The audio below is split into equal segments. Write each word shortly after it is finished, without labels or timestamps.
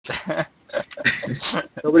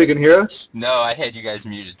Nobody can hear us? No, I had you guys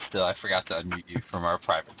muted still. I forgot to unmute you from our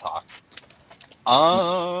private talks.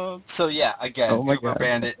 So yeah, again, Oh my Uber god.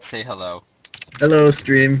 Bandit, say hello. Hello,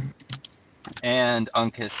 stream. And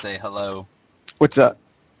Uncus, say hello. What's up?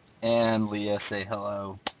 And Lyaa, say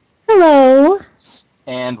hello. Hello.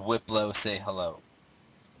 And Wimplo, say hello.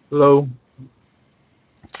 Hello.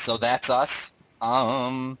 So that's us.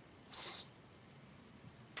 And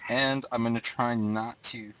I'm going to try not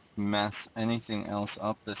to mess anything else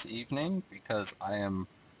up this evening because I am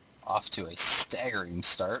off to a staggering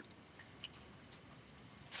start.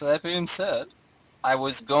 So that being said, I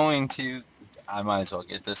might as well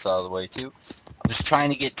get this out of the way too. I was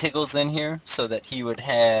trying to get Tiggles in here so that he would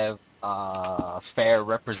have fair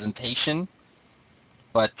representation,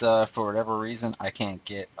 but for whatever reason I can't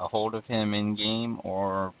get a hold of him in game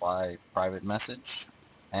or by private message,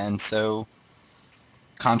 and so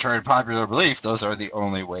contrary to popular belief, those are the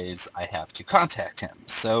only ways I have to contact him.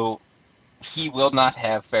 So he will not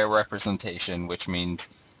have fair representation, which means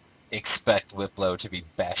expect Wimplo to be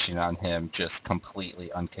bashing on him just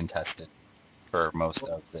completely uncontested for most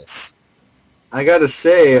of this. I gotta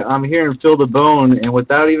say, I'm hearing Phil the Bone, and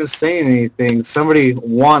without even saying anything, somebody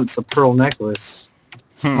wants a pearl necklace.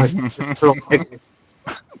 Like, pearl necklace.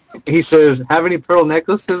 He says, have any pearl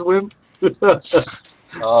necklaces, Wimp?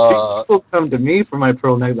 Uh, People come to me for my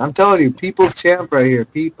pearl necklace. I'm telling you, people's champ right here.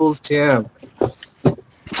 People's champ. I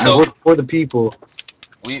so work for the people.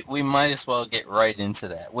 we might as well get right into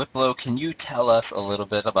that. Wimplo, can you tell us a little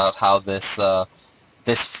bit about how this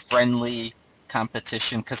this friendly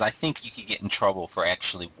competition, because I think you could get in trouble for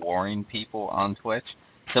actually warring people on Twitch.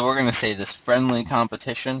 So we're going to say this friendly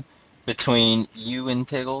competition between you and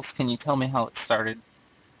Tiggles. Can you tell me how it started?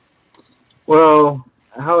 Well,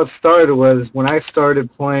 how it started was when I started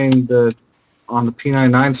playing on the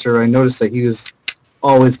P99 server, I noticed that he was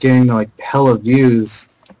always getting like hella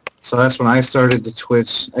views. So that's when I started to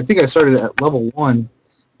Twitch. I think I started at level 1,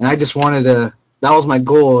 and I just wanted to, that was my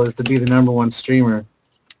goal, is to be the #1 streamer.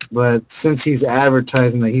 But since he's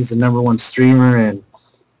advertising that he's the #1 streamer and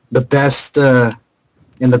the best,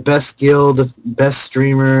 in the best guild, best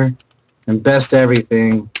streamer, and best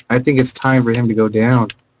everything, I think it's time for him to go down.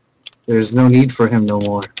 There's no need for him no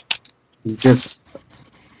more. He's just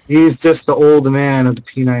the old man of the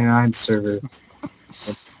P99 server.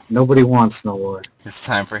 Nobody wants no more. It's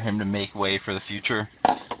time for him to make way for the future.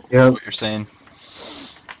 That's Yep. what you're saying.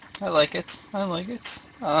 I like it. I like it.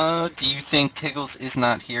 Do you think Tiggles is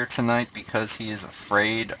not here tonight because he is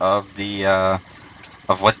afraid of the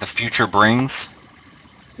of what the future brings?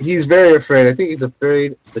 He's very afraid. I think he's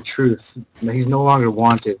afraid of the truth. That he's no longer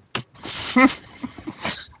wanted.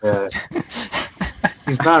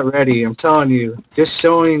 He's not ready. I'm telling you. Just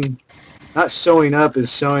not showing up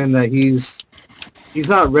is showing that he's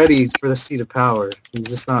not ready for the seat of power. He's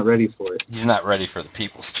just not ready for it. He's not ready for the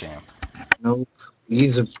people's champ. No,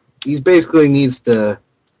 he's basically needs to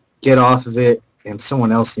get off of it, and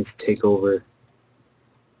someone else needs to take over.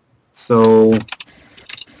 So.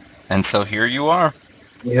 And so here you are.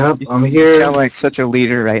 Yep, I'm here. You sound like such a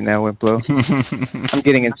leader right now, Wimplo. I'm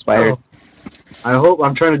getting inspired. I hope.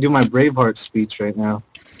 I'm trying to do my Braveheart speech right now.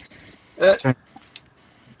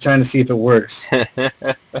 Trying to see if it works.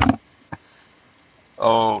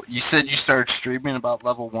 Oh, you said you started streaming about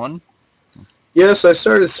level 1? Yes, I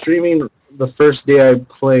started streaming the first day I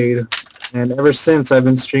played, and ever since I've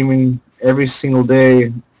been streaming every single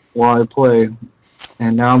day while I play,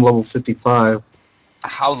 and now I'm level 55.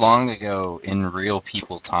 How long ago in real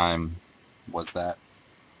people time was that?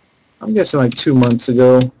 I'm guessing like 2 months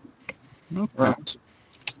ago. Okay.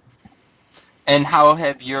 And how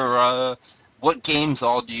have your, what games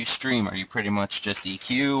all do you stream? Are you pretty much just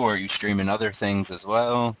EQ, or are you streaming other things as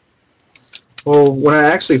well? Well, when I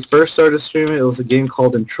actually first started streaming, it was a game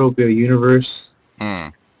called Entropia Universe,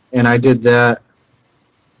 and I did that,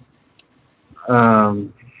 I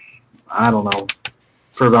don't know,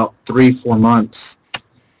 for about 3-4 months.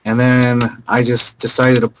 And then I just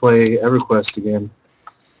decided to play EverQuest again.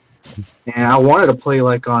 And I wanted to play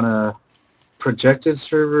like on a projected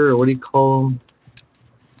server, or what do you call them?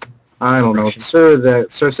 I don't know. It's a server that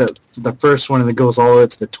starts at the first one and it goes all the way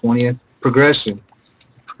to the 20th. Progression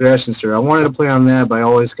server. I wanted to play on that, but I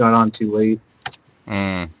always got on too late.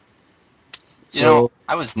 You know,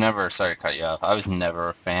 I was never, sorry to cut you off, I was never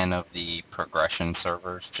a fan of the progression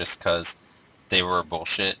servers just because they were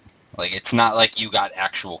bullshit. Like, it's not like you got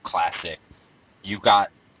actual classic. You got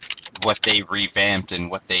what they revamped and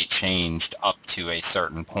what they changed up to a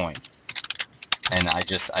certain point. And I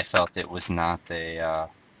felt it was not a,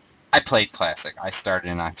 I played classic. I started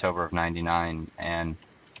in October of '99, and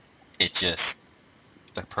it just,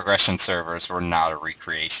 the progression servers were not a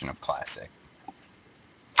recreation of Classic.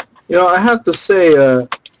 You know, I have to say,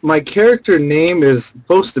 my character name is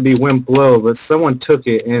supposed to be Wimplo, but someone took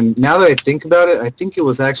it, and now that I think about it, I think it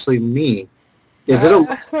was actually me. Is it a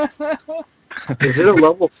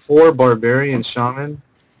level 4 barbarian shaman?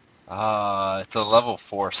 It's a level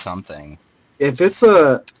 4 something. If it's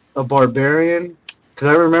a barbarian, because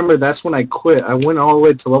I remember that's when I quit. I went all the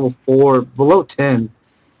way to level 4, below 10,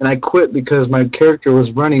 and I quit because my character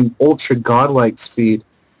was running ultra godlike speed,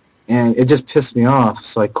 and it just pissed me off,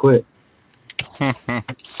 so I quit.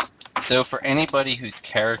 So for anybody whose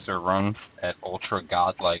character runs at ultra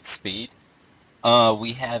godlike speed,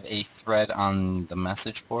 we have a thread on the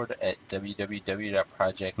message board at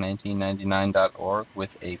www.project1999.org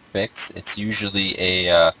with a fix. It's usually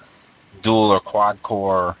a dual or quad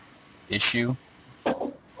core issue.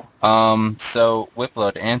 So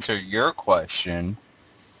Wimplo, to answer your question,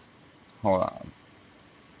 hold on.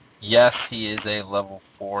 Yes, he is a level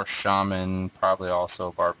 4 shaman, probably also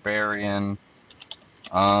a barbarian.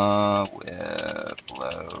 Upload.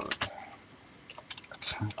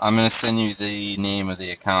 I'm gonna send you the name of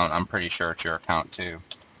the account. I'm pretty sure it's your account too.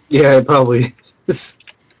 Yeah, it probably is.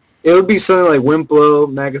 It would be something like Wimplo,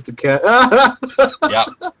 Magus the Cat. Yep.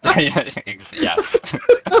 Yes.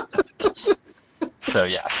 So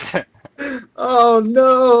yes. Oh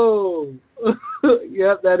no!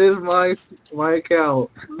 Yep, that is my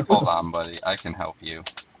account. Hold on, buddy. I can help you.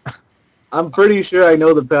 I'm pretty sure I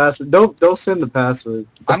know the password. Don't send the password.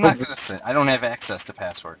 I'm not gonna send. I don't have access to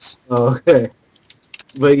passwords. Oh, okay.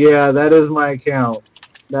 But yeah, that is my account.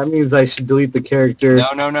 That means I should delete the character.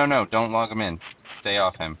 No. Don't log him in. Stay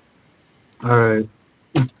off him. All right.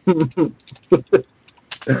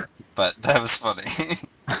 But that was funny.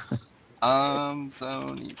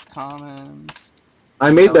 So these comments.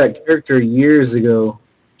 I made that character years ago.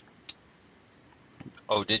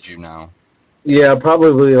 Oh, did you now? Yeah,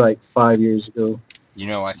 probably like 5 years ago. You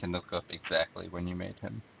know I can look up exactly when you made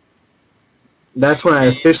him. That's when I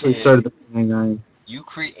officially started the 99. You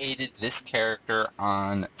created this character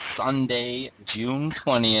on Sunday, June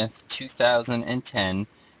 20th, 2010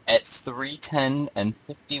 at 3:10 and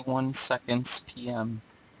 51 seconds p.m.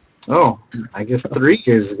 Oh, I guess 3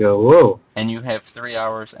 years ago. Whoa. And you have 3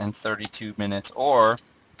 hours and 32 minutes or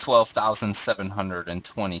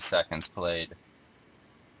 12,720 seconds played.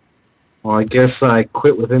 Well, I guess I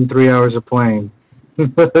quit within 3 hours of playing.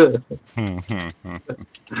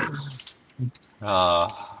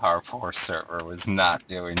 Our poor server was not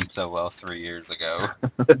doing so well 3 years ago.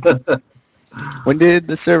 When did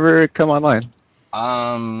the server come online?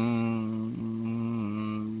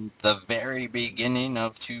 The very beginning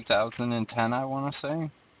of 2010, I want to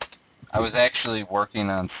say. I was actually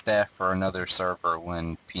working on staff for another server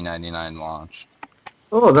when P99 launched.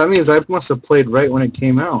 Oh, that means I must have played right when it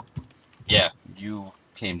came out. Yeah, you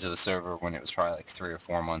came to the server when it was probably like 3 or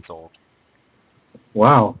 4 months old.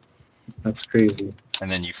 Wow. That's crazy. And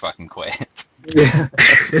then you fucking quit. Yeah.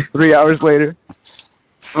 3 hours later.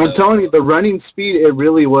 So, I'm telling you, the running speed, it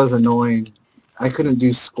really was annoying. I couldn't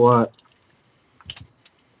do squat.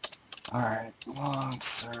 alright, long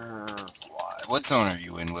serve. What zone are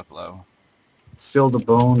you in, Wimplo? Filled a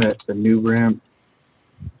bone at the new ramp.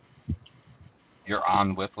 You're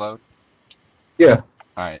on Wimplo? Yeah.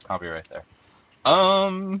 Alright, I'll be right there.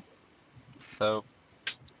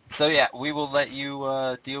 So yeah, we will let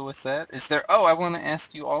you deal with that. Is there? Oh, I want to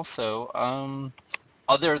ask you also.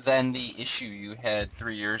 Other than the issue you had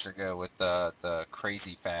 3 years ago with the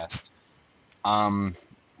crazy fast, we'll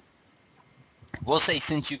say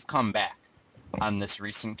since you've come back on this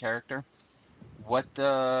recent character, what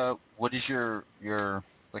is your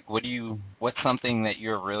like? What's something that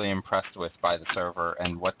you're really impressed with by the server,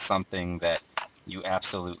 and what's something that you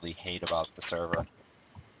absolutely hate about the server?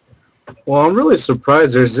 Well, I'm really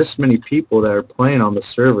surprised there's this many people that are playing on the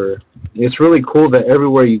server. It's really cool that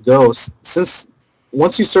everywhere you go, since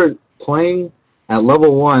once you start playing at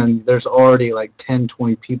level 1, there's already like 10,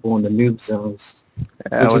 20 people in the noob zones.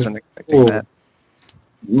 I wasn't expecting cool. that.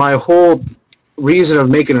 My whole reason of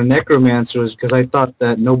making a necromancer was because I thought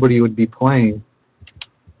that nobody would be playing.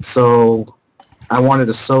 So I wanted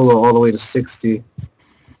to solo all the way to 60.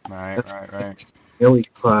 Right.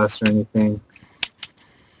 Elite class or anything.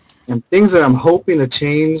 And things that I'm hoping to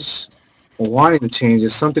change, or wanting to change,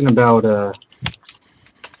 is something about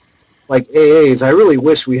like AAs. I really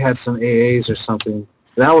wish we had some AAs or something.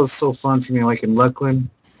 That was so fun for me, like in Luckland.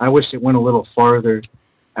 I wish it went a little farther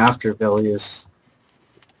after Velius.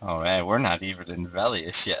 Oh man, we're not even in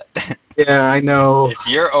Velius yet. Yeah, I know. If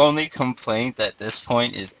your only complaint at this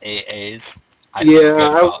point is AAs, I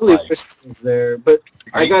really wish it was there. But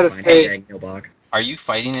I gotta say, Are you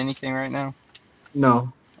fighting anything right now?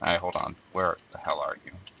 No. Alright, hold on. Where the hell are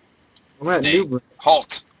you? I'm at Stay. New.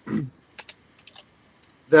 Halt!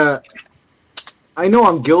 I know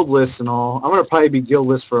I'm guildless and all. I'm gonna probably be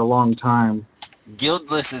guildless for a long time.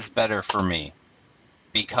 Guildless is better for me.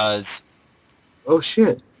 Because... Oh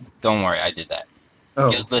shit. Don't worry, I did that.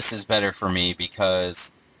 Oh. Guildless is better for me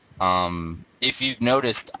because... if you've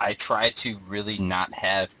noticed, I try to really not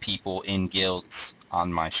have people in guilds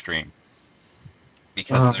on my stream.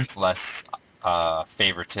 Because there's less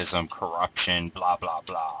favoritism, corruption, blah, blah,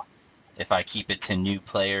 blah. If I keep it to new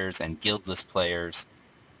players and guildless players,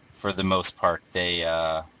 for the most part, they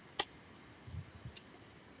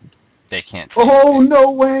can't say Oh, anything.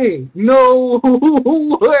 no way! No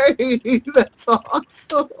way! That's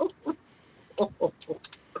awesome!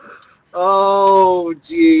 Oh,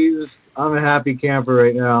 jeez. I'm a happy camper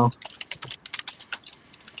right now.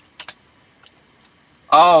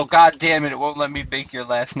 Oh, god damn it, it won't let me make your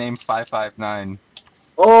last name 559.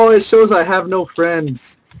 Oh, it shows I have no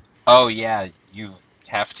friends. Oh, yeah, you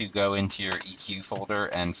have to go into your EQ folder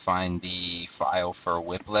and find the file for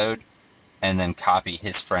Whipload, and then copy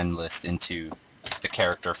his friend list into the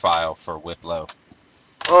character file for Wimplo.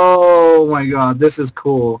 Oh my god, this is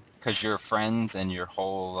cool. Because your friends and your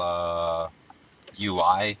whole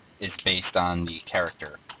UI is based on the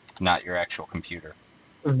character, not your actual computer.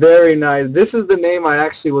 Very nice. This is the name I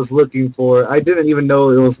actually was looking for. I didn't even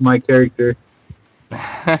know it was my character.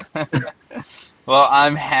 Well,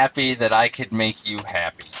 I'm happy that I could make you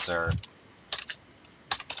happy, sir.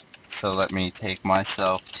 So let me take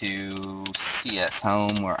myself to CS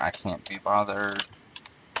Home where I can't be bothered.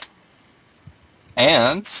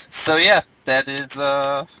 And so yeah, that is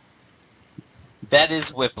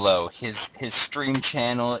Wimplo. His stream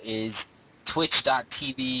channel is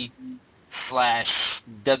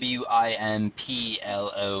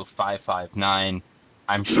twitch.tv/WIMPLO559.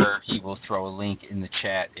 I'm sure he will throw a link in the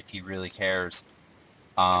chat if he really cares.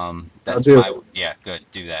 I'll do it. Yeah, good,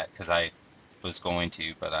 do that, because I was going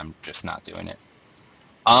to, but I'm just not doing it.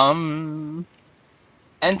 And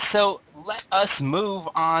so let us move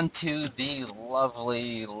on to the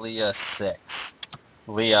lovely Lyaa 6.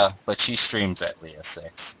 Lyaa, but she streams at Lyaa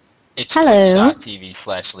 6. It's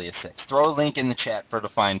twitch.tv/Lyaa 6. Throw a link in the chat for the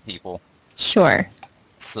fine people. Sure.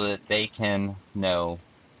 So that they can know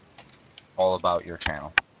all about your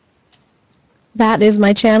channel. That is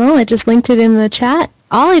my channel. I just linked it in the chat.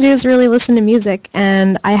 All I do is really listen to music,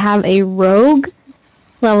 and I have a rogue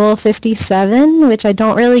level 57, which I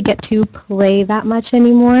don't really get to play that much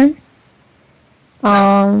anymore.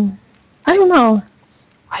 I don't know.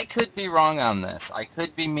 I could be wrong on this. I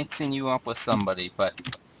could be mixing you up with somebody, but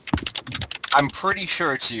I'm pretty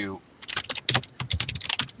sure it's you.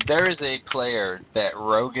 There is a player that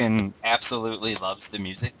Rogan absolutely loves the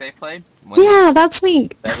music they play. Yeah, that's me.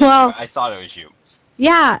 Well, I thought it was you.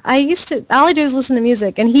 Yeah, all I do is listen to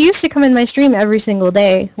music, and he used to come in my stream every single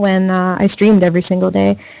day when I streamed every single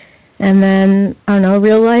day. And then, I don't know,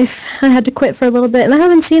 real life, I had to quit for a little bit, and I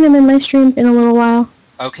haven't seen him in my stream in a little while.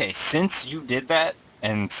 Okay, since you did that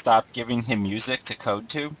and stopped giving him music to code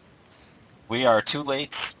to, we are 2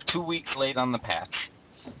 weeks late on the patch.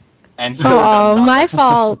 And Oh, my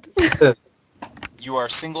fault. You are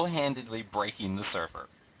single-handedly breaking the server.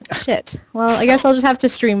 Shit. Well, I guess I'll just have to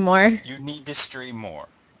stream more. You need to stream more.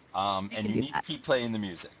 And you need to keep playing the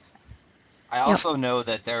music. I also know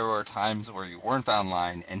that there were times where you weren't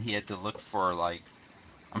online and he had to look for, like,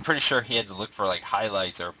 I'm pretty sure he had to look for, like,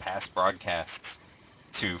 highlights or past broadcasts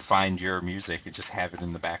to find your music and just have it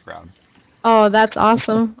in the background. Oh, that's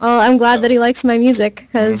awesome. Well, I'm glad that he likes my music,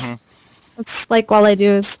 because it's like all I do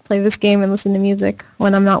is play this game and listen to music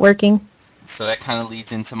when I'm not working. So that kind of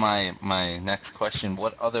leads into my next question.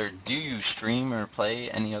 Do you stream or play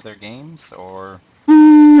any other games, or?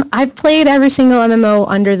 I've played every single MMO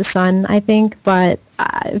under the sun, I think, but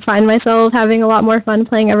I find myself having a lot more fun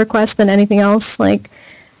playing EverQuest than anything else. Like,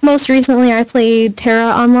 most recently I played Terra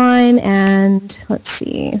Online and, let's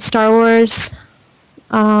see, Star Wars.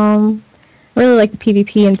 I really like the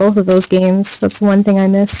PvP in both of those games. That's one thing I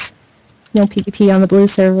miss. No PvP on the blue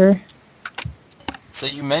server. So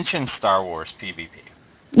you mentioned Star Wars PvP.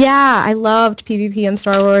 Yeah, I loved PvP in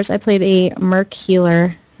Star Wars. I played a Merc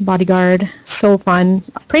Healer bodyguard. So fun.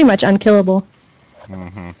 Pretty much unkillable.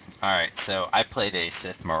 Alright, so I played a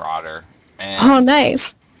Sith Marauder. And oh,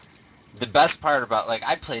 nice. The best part about, like,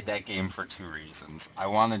 I played that game for 2 reasons. I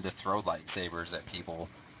wanted to throw lightsabers at people,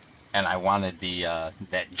 and I wanted the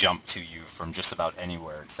that jump to you from just about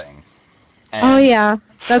anywhere thing. And oh yeah,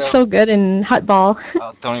 that's so good in Hutball.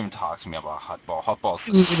 Don't even talk to me about Hutball. Hutball's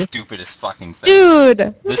the stupidest fucking thing. Dude,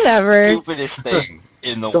 the whatever. stupidest thing.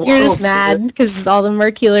 in the So world. You're just mad because all the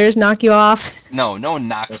merculars knock you off. No one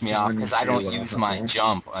knocks That's me not off when because you I feel don't well, use that's my all.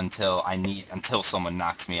 jump until someone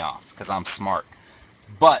knocks me off because I'm smart.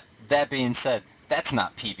 But that being said, that's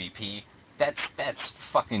not PvP. That's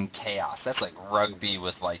fucking chaos. That's like rugby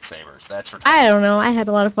with lightsabers. That's retarded. I don't know. I had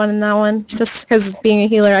a lot of fun in that one. Just because being a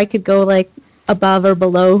healer, I could go like above or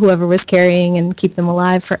below whoever was carrying and keep them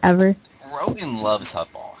alive forever. Rogan loves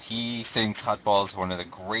Hutball. He thinks Hutball is one of the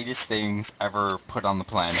greatest things ever put on the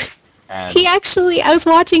planet. And He actually, I was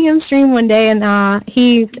watching him stream one day, and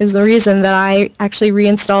he is the reason that I actually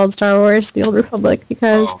reinstalled Star Wars: The Old Republic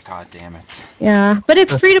because, oh god damn it. yeah. But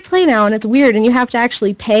it's free to play now, and it's weird, and you have to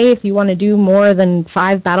actually pay if you want to do more than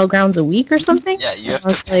 5 battlegrounds a week or something. Yeah, you And have I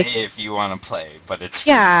was to pay like, if you want to play, but it's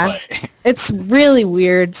free yeah, to play. it's really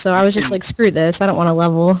weird. So I was just like, screw this. I don't want to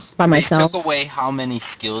level by They myself. took away how many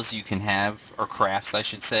skills you can have, or crafts, I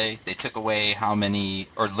should say. They took away how many,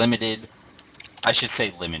 or limited, I should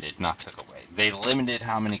say limited, not took away. They limited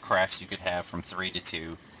how many crafts you could have from 3 to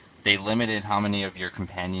 2. They limited how many of your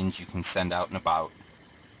companions you can send out and about.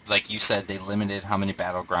 Like you said, they limited how many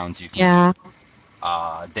battlegrounds you can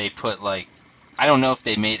Yeah. They put like, I don't know if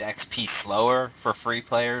they made XP slower for free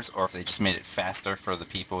players or if they just made it faster for the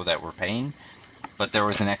people that were paying. But there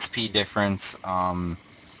was an XP difference.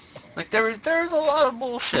 Like there was a lot of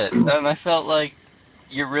bullshit, and I felt like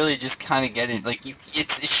you're really just kind of getting like it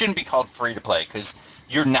shouldn't be called free to play because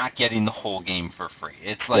you're not getting the whole game for free.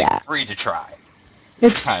 It's like Yeah. free to try.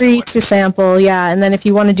 It's kinda free what it to is. sample, yeah, and then if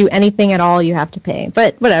you want to do anything at all, you have to pay.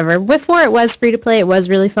 But whatever. Before it was free to play, it was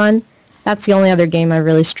really fun. That's the only other game I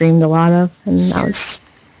really streamed a lot of, and that was,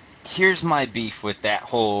 Here's my beef with that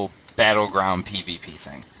whole battleground PvP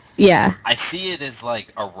thing. yeah. I see it as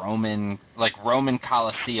like a Roman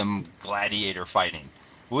Colosseum gladiator fighting,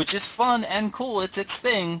 which is fun and cool. It's its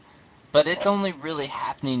thing, but it's only really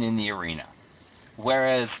happening in the arena.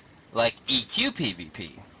 Whereas like EQ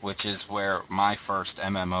PvP, which is where my first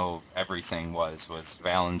MMO everything was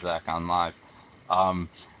Valenzac on Live,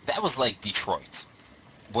 that was like Detroit,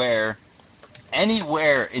 where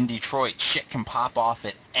anywhere in Detroit shit can pop off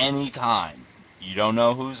at any time. You don't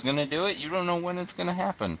know who's gonna do it. You don't know when it's gonna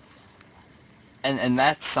happen. And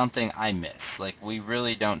that's something I miss. Like, we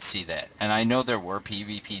really don't see that. And I know there were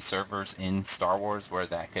PvP servers in Star Wars where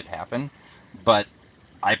that could happen, but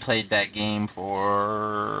I played that game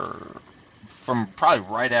from probably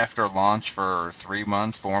right after launch for 3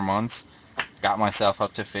 months, 4 months, got myself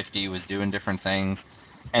up to 50, was doing different things,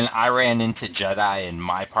 and I ran into Jedi in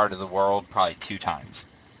my part of the world probably 2 times.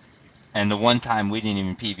 And the one time we didn't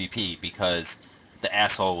even PvP because the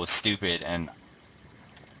asshole was stupid, and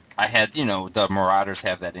I had, the Marauders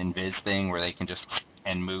have that invis thing where they can just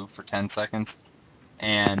and move for 10 seconds.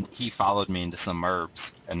 And he followed me into some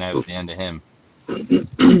merbs, and that was the end of him.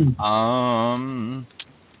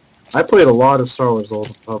 I played a lot of Star Wars: Old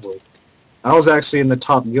Republic. I was actually in the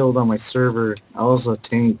top guild on my server. I was a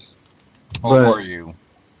tank. What But were you?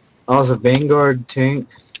 I was a Vanguard tank.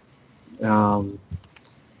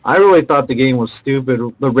 I really thought the game was stupid.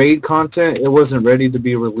 The raid content, it wasn't ready to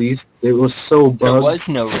be released. It was so There bugged. was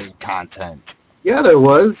no raid content. Yeah, there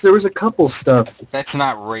was. There was a couple stuff. That's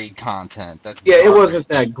not raid content. That's Yeah, it garbage. wasn't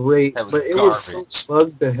that great, That was but it was so garbage.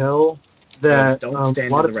 bugged to hell that Don't a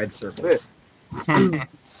stand lot in of the red people quit. circles.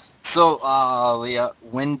 So, Lyaa,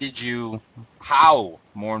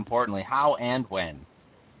 more importantly, how and when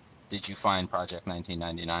did you find Project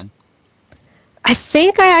 1999? I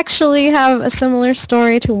think I actually have a similar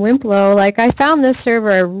story to Wimplo. Like, I found this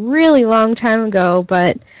server a really long time ago,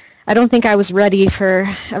 but I don't think I was ready for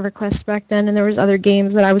EverQuest back then, and there was other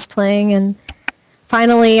games that I was playing, and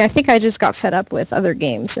finally, I think I just got fed up with other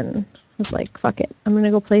games and was like, fuck it, I'm going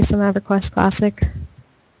to go play some EverQuest Classic. I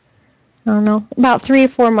don't know. About 3 or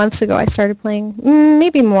 4 months ago, I started playing.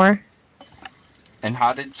 Maybe more. And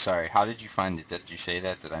how did you find it? Did you say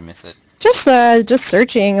that? Did I miss it? Just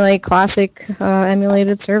searching, like, classic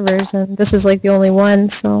emulated servers, and this is, like, the only one,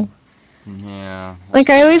 so... Yeah.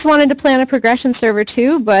 Like, I always wanted to play on a progression server,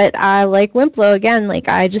 too, but I, like Wimplo, again, like,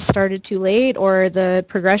 I just started too late, or the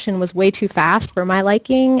progression was way too fast for my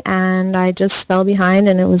liking, and I just fell behind,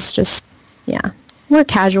 and it was just, yeah, more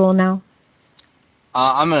casual now.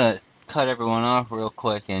 I'm going to cut everyone off real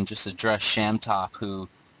quick and just address Shamtop, who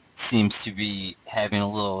seems to be having a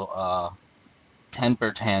little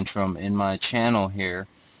temper tantrum in my channel here.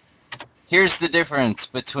 Here's the difference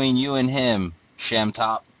between you and him,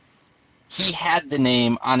 Shamtop. He had the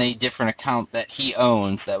name on a different account that he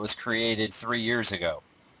owns that was created 3 years ago.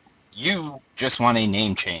 You just want a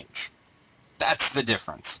name change. That's the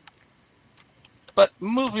difference. But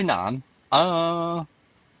moving on,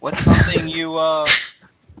 what's something you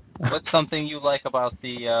What's something you like about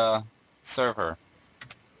the server?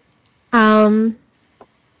 I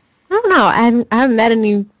don't know. I haven't met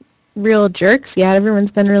any real jerks yet.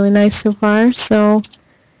 Everyone's been really nice so far, so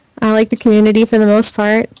I like the community for the most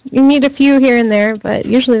part. You meet a few here and there, but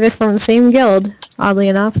usually they're from the same guild, oddly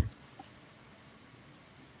enough.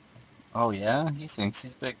 Oh yeah, he thinks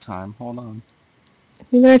he's big time. Hold on.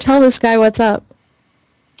 You better tell this guy what's up.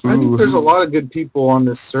 I think there's a lot of good people on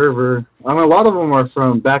this server. I mean, a lot of them are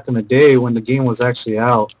from back in the day when the game was actually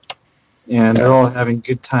out, and they're all having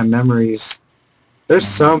good time memories. There's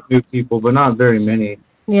some new people, but not very many.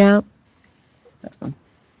 Yeah.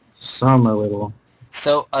 Some a little.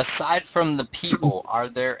 So aside from the people, are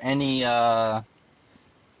there any I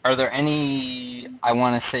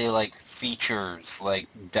want to say like features, like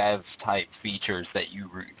dev type features that you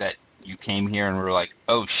came here and were like,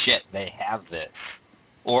 oh shit, they have this,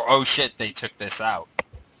 or oh shit, they took this out?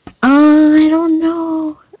 I don't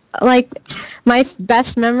know. Like, my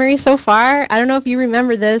best memory so far, I don't know if you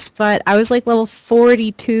remember this, but I was like level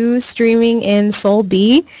 42 streaming in Soul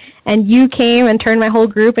B, and you came and turned my whole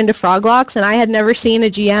group into froglocks, and I had never seen a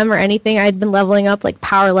GM or anything. I'd been leveling up, like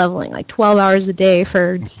power leveling, like 12 hours a day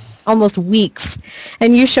for almost weeks.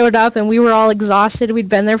 And you showed up, and we were all exhausted. We'd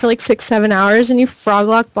been there for like 6-7 hours, and you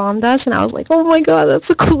froglock bombed us, and I was like, oh my god, that's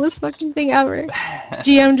the coolest fucking thing ever.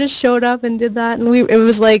 GM just showed up and did that, and it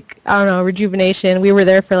was like, I don't know, rejuvenation. We were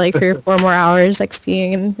there for like 3 or 4 more hours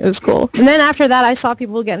XPing, and it was cool. And then after that, I saw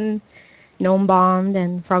people getting gnome bombed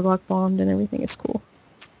and froglock bombed and everything. It's cool.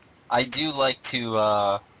 I do like to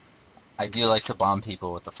bomb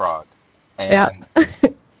people with the frog. And Yeah.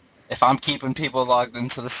 if I'm keeping people logged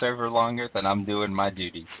into the server longer, then I'm doing my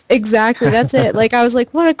duties. Exactly, that's it. Like, I was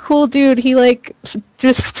like, what a cool dude. He, like,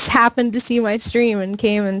 just happened to see my stream and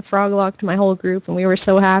came and froglocked my whole group, and we were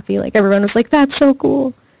so happy. Like, everyone was like, that's so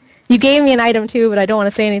cool. You gave me an item, too, but I don't want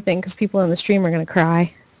to say anything because people in the stream are going to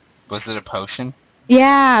cry. Was it a potion?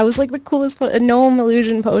 Yeah, it was, like, the coolest, a gnome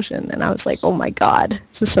illusion potion, and I was like, oh my god,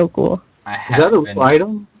 this is so cool. Is that a real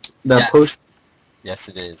item? That potion? Yes,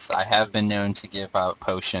 it is. I have been known to give out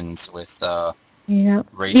potions with Yeah.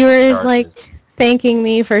 racial You were, charges. like, thanking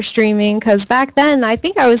me for streaming, because back then, I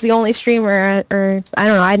think I was the only streamer, or, I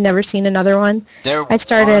don't know, I'd never seen another one. I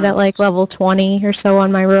started at, like, level 20 or so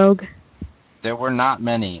on my rogue. There were not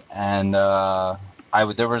many, and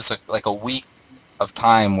there was like a week of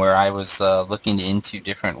time where I was looking into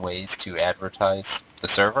different ways to advertise the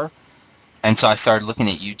server. And so I started looking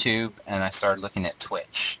at YouTube, and I started looking at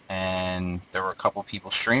Twitch, and there were a couple people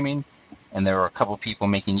streaming, and there were a couple people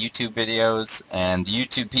making YouTube videos, and the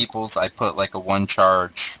YouTube peoples, I put like a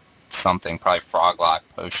one-charge something, probably froglock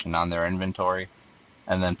potion on their inventory,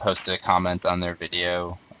 and then posted a comment on their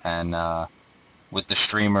video, and with the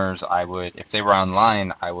streamers, I would, if they were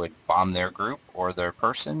online, I would bomb their group or their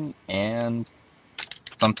person, and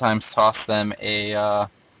sometimes toss them a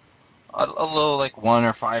little like 1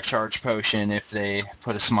 or 5 charge potion if they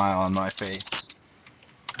put a smile on my face.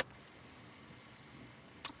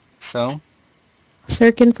 So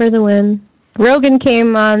Sirken for the win. Rogan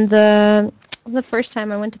came on the first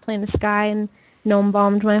time I went to play in the sky and gnome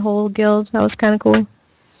bombed my whole guild. That was kind of cool.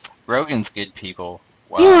 Rogan's good people.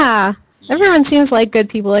 Wow. Yeah, everyone seems like good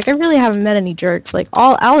people. Like, I really haven't met any jerks. Like,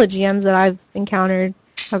 all the GMs that I've encountered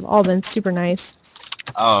have all been super nice.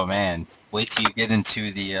 Oh man, wait till you get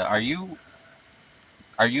into the.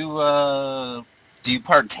 Do you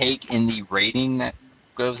partake in the raiding that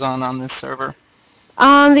goes on this server?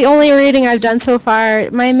 The only raiding I've done so far,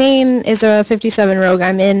 my main is a 57 rogue.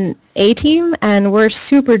 I'm in A team, and we're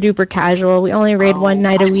super duper casual. We only raid one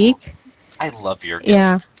night a week. I love your guild.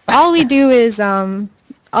 Yeah. All we do is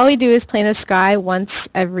play in the sky once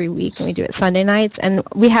every week, and we do it Sunday nights. And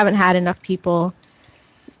we haven't had enough people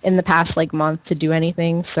in the past like month to do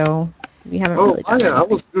anything, so we haven't really done anything. I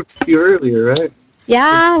was with you earlier, right?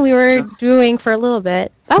 Yeah, we were doing for a little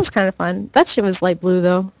bit. That was kind of fun. That shit was light blue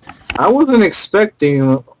though. I wasn't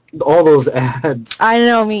expecting all those ads. I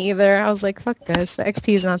know, me either. I was like, fuck this. The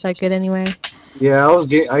XP is not that good anyway. Yeah,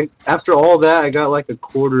 after all that, I got like a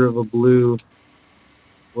quarter of a blue.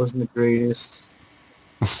 Wasn't the greatest.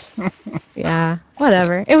 Yeah,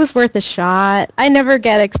 whatever. It was worth a shot. I never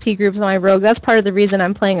get XP groups on my rogue. That's part of the reason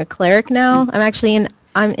I'm playing a cleric now.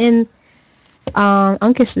 I'm in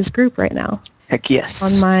Uncus's group right now. Heck yes.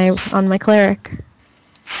 On my cleric.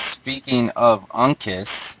 Speaking of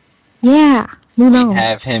Uncus, Yeah, we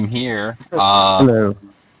have him here. Hello.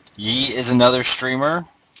 Yi is another streamer.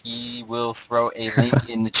 He will throw a link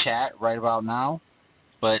in the chat right about now.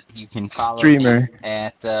 But you can follow me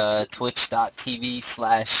at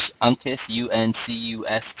twitch.tv/Uncus,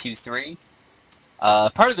 UNCUS23.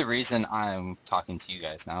 Part of the reason I'm talking to you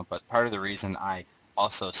guys now, but part of the reason I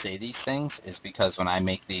also say these things is because when I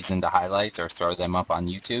make these into highlights or throw them up on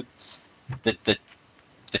YouTube,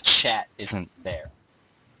 the chat isn't there.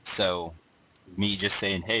 So me just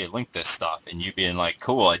saying, hey, link this stuff, and you being like,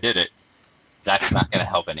 cool, I did it, that's not going to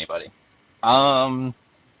help anybody.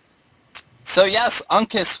 So yes,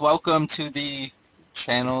 Uncus, welcome to the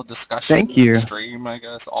channel discussion. Thank you. Stream, I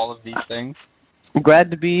guess, all of these things. I'm glad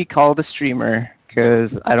to be called a streamer,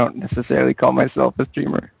 because I don't necessarily call myself a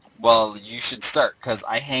streamer. Well, you should start, because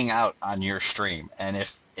I hang out on your stream, and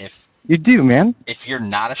if You do, man. if you're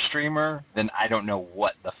not a streamer, then I don't know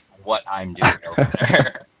what I'm doing over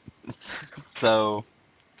there. So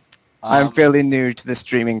I'm fairly new to the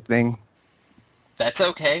streaming thing. that's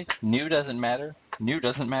okay. New doesn't matter. New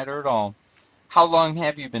doesn't matter at all. How long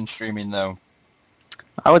have you been streaming, though?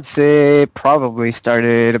 I would say probably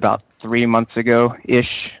started about 3 months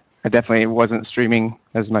ago-ish. I definitely wasn't streaming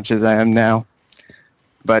as much as I am now.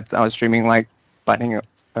 But I was streaming like Binding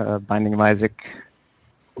of Isaac,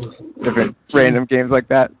 different random games like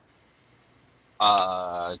that.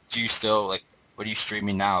 Do you still, like, what are you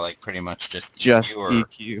streaming now? Like, pretty much just EQ, Just or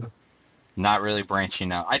EQ. not really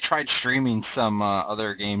branching out? I tried streaming some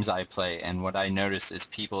other games I play, and what I noticed is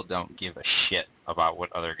people don't give a shit about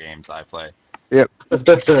what other games I play. Yep.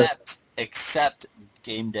 Except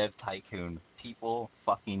Game Dev Tycoon. People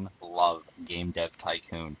fucking love Game Dev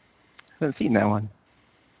Tycoon. Haven't seen that one.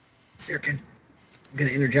 Sirken, I'm going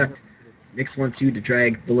to interject. Nix wants you to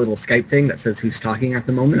drag the little Skype thing that says who's talking at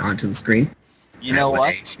the moment onto the screen. You know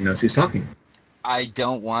what? She knows who's talking. I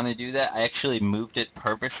don't want to do that. I actually moved it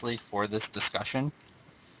purposely for this discussion.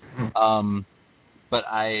 But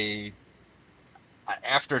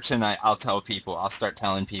after tonight, I'll start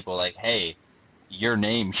telling people, like, hey, your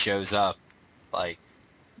name shows up, like,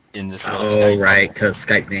 in this little Skype. Oh, right, because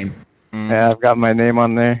Skype name. Yeah, I've got my name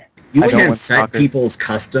on there. You I don't can want set stalkers. people's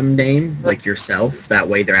custom name, like yourself, that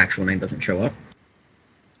way their actual name doesn't show up.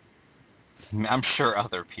 I'm sure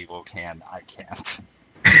other people can. I can't.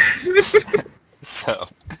 So,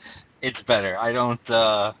 it's better. I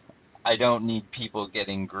don't need people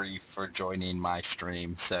getting grief for joining my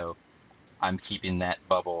stream, so I'm keeping that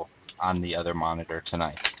bubble on the other monitor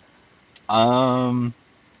tonight. So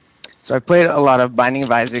I played a lot of Binding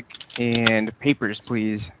of Isaac and Papers,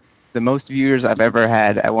 Please. The most viewers I've ever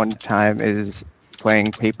had at one time is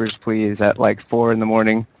playing Papers, Please at like 4 in the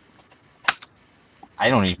morning. I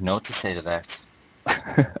don't even know what to say to that.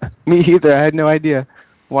 Me either. I had no idea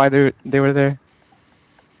why they were there.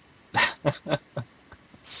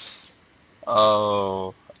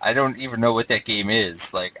 Oh, I don't even know what that game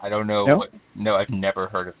is. Like, I don't know. No? No, I've never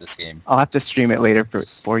heard of this game. I'll have to stream it later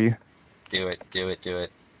for you. Do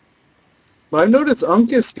it. But I've noticed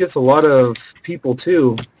Uncus gets a lot of people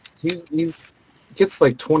too. He's gets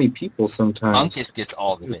like 20 people sometimes. Uncus gets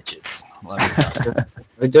all the bitches. Let me tell you.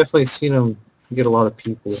 I definitely seen him get a lot of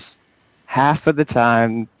people. Half of the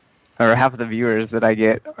time, or half of the viewers that I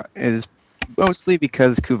get is mostly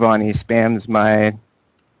because Kuvani spams my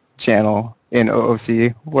channel in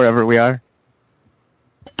OOC, wherever we are.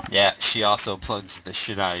 Yeah, she also plugs the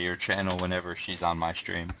shit out of your channel whenever she's on my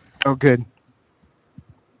stream. Oh, good.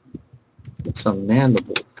 It's a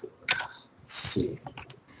mandible. Let's see.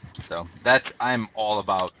 So I'm all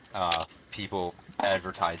about people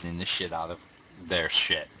advertising the shit out of their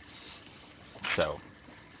shit. So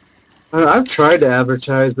I've tried to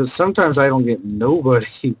advertise, but sometimes I don't get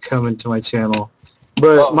nobody coming to my channel.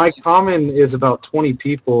 But my common is about 20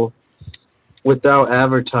 people without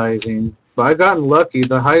advertising. But I've gotten lucky.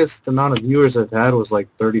 The highest amount of viewers I've had was like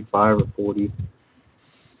 35 or 40.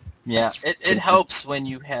 yeah, it helps when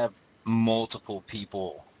you have multiple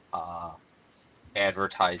people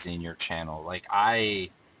advertising your channel. Like I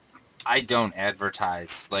don't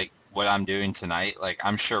advertise like what I'm doing tonight. Like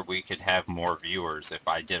I'm sure we could have more viewers if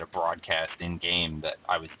I did a broadcast in game that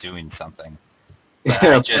I was doing something.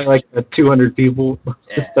 But Yeah, like 200 people.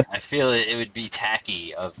 Yeah, I feel it would be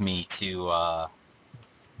tacky of me to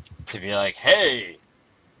be like, hey,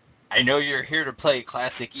 I know you're here to play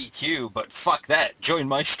classic EQ, but fuck that, join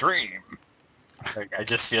my stream. Like, I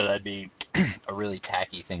just feel that'd be a really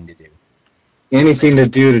tacky thing to do. Anything to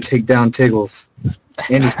do to take down Tiggles.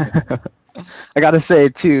 Anything. I gotta say,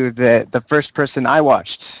 too, that the first person I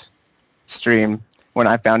watched stream when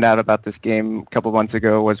I found out about this game a couple months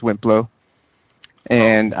ago was Wimplo.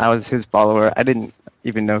 And I was his follower. I didn't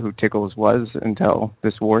even know who Tiggles was until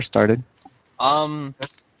this war started.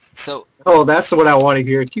 So Oh, that's what I want to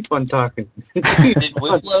hear. Keep on talking. did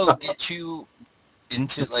Wimplo get you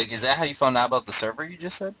into, like, is that how you found out about the server you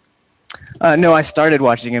just said? No, I started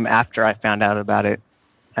watching him after I found out about it.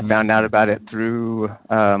 I found out about it through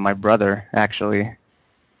my brother, actually,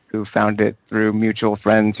 who found it through mutual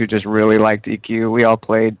friends who just really liked EQ. We all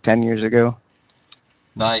played 10 years ago.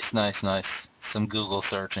 Nice, nice, nice. Some Google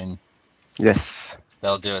searching. Yes.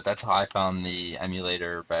 That'll do it. That's how I found the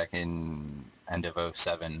emulator back in end of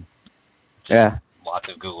 '07. Just Yeah. lots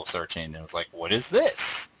of Google searching. And it was like, what is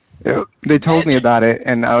this? They told me Magic. about it,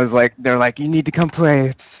 and I was like, they're like, you need to come play.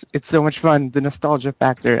 It's so much fun, the nostalgia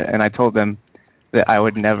factor. And I told them that I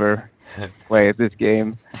would never play this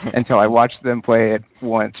game until I watched them play it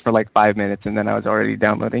once for like 5 minutes, and then I was already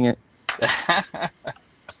downloading it.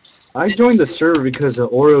 I joined the server because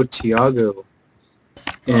of Oro Tiago.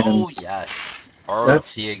 And Oh, yes. Oro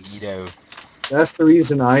That's- Tiaguito. that's the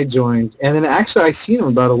reason I joined. And then actually I seen him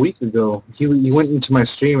about a week ago. He went into my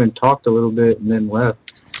stream and talked a little bit and then left.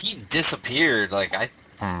 He disappeared. Like,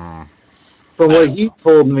 From what he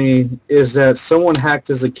told me is that someone hacked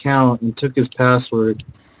his account and took his password.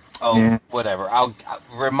 Oh, Yeah. whatever.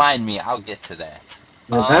 Remind me. I'll get to that.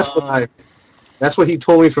 And that's what he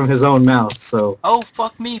told me from his own mouth. So Oh,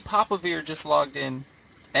 fuck me. Papavir just logged in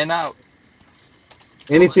and out.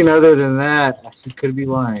 anything other than that, he could be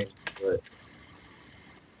lying. But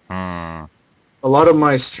a lot of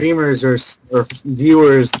my streamers or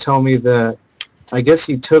viewers tell me that I guess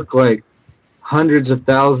he took like hundreds of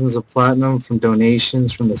thousands of platinum from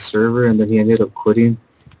donations from the server, and then he ended up quitting.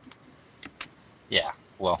 Yeah.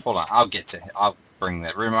 Well, hold on. I'll bring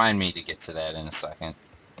that. Remind me to get to that in a second.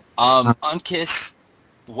 Uncus,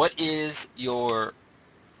 what is your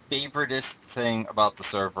favoritist thing about the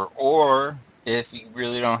server? Or if you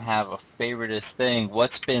really don't have a favoritist thing,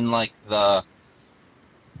 what's been like the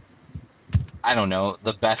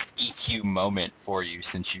best EQ moment for you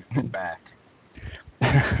since you've been back?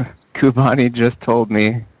 Kubani just told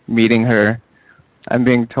me, meeting her. I'm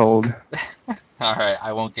being told. All right,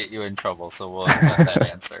 I won't get you in trouble, so we'll have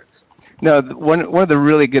that answer. No, one of the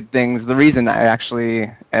really good things, the reason I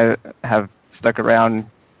actually have stuck around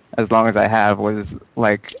as long as I have was,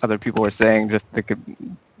 like other people were saying, just the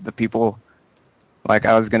people, like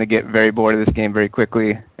I was going to get very bored of this game very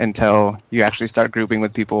quickly until you actually start grouping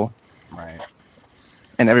with people. Right.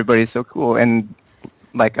 And everybody's so cool. And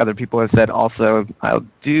like other people have said also, I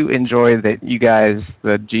do enjoy that you guys,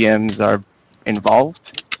 the GMs, are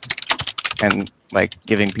involved and like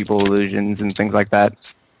giving people illusions and things like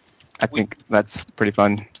that. I think that's pretty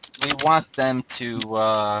fun. We want them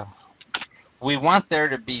to, we want there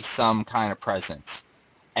to be some kind of presence.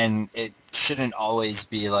 And it shouldn't always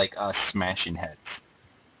be like us smashing heads.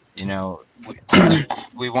 You know,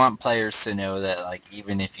 we want players to know that, like,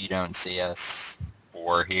 even if you don't see us,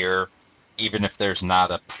 we're here. Even if there's not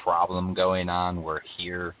a problem going on, we're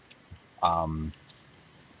here.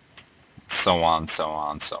 So on, so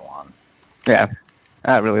on, so on. Yeah,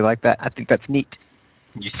 I really like that. I think that's neat.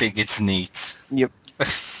 You think it's neat? Yep.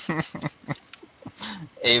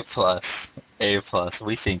 A plus. A plus.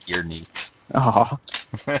 We think you're neat. Oh,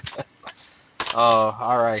 Oh,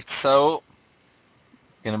 all right. So,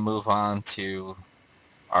 gonna move on to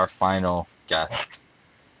our final guest.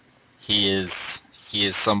 He is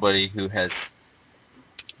somebody who has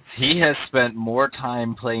spent more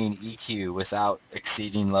time playing EQ without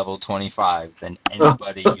exceeding level 25 than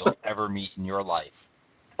anybody you'll ever meet in your life.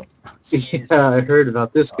 Yeah, I heard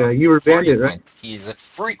about this guy. Uberbandit, right? He's a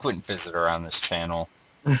frequent visitor on this channel.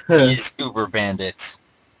 He's Uberbandit.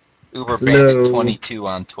 Uberbandit 22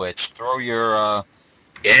 on Twitch. Throw your Yeah,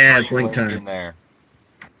 it's stream link time. in there.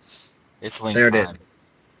 It's link There it time.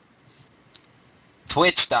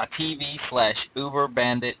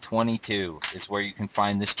 Twitch.tv/Uberbandit22 is where you can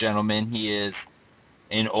find this gentleman. He is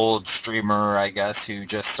an old streamer, I guess, who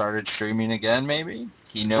just started streaming again, maybe?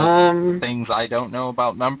 He knows things I don't know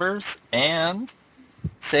about numbers. And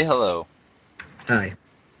say hello. Hi.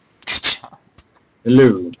 Good job.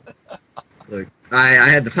 Hello. Look, I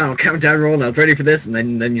had the final countdown roll and I was ready for this, and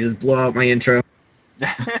then you just blow out my intro.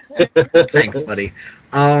 Thanks, buddy.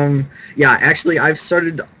 Yeah, actually, I've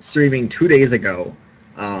started streaming 2 days ago.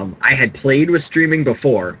 I had played with streaming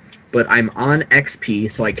before, but I'm on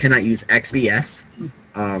XP, so I cannot use XBS.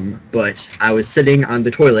 But I was sitting on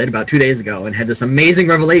the toilet about 2 days ago and had this amazing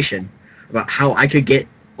revelation about how I could get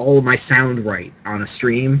all of my sound right on a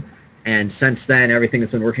stream. And since then, everything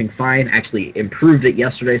has been working fine. Actually improved it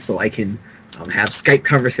yesterday, so I can have Skype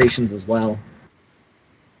conversations as well.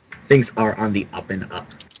 Things are on the up and up.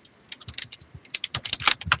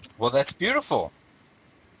 Well, that's beautiful.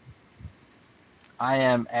 I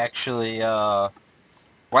am actually, why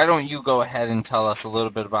don't you go ahead and tell us a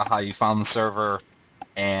little bit about how you found the server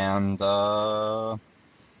and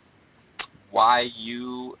why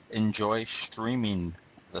you enjoy streaming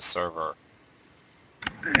the server.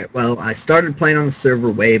 Alright, well, I started playing on the server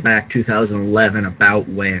way back 2011, about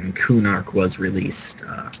when Kunark was released.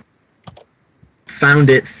 Found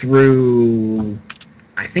it through...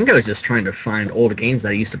 I think I was just trying to find old games that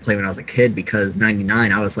I used to play when I was a kid, because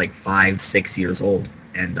 99, I was like 5, 6 years old,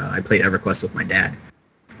 and I played EverQuest with my dad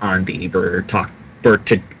on the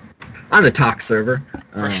on the Talk server.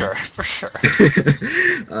 For sure.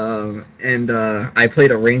 And I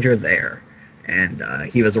played a ranger there, and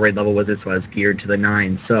he was a raid level wizard, so I was geared to the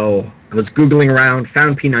 9. So I was Googling around,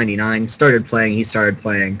 found P99, started playing, he started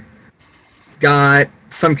playing, got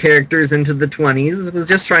some characters into the 20s, was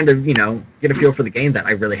just trying to, get a feel for the game that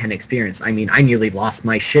I really hadn't experienced. I mean, I nearly lost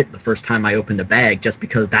my shit the first time I opened a bag just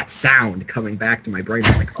because that sound coming back to my brain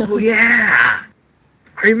was like, oh yeah,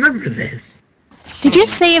 I remember this. Did you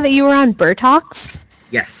say that you were on Burtox?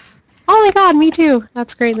 Yes. Oh my god, me too.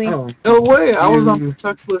 That's crazy. Oh, No way, I was on the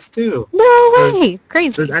Tux list too. No way!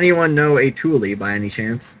 Crazy. does anyone know a Thule by any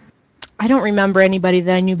chance? I don't remember anybody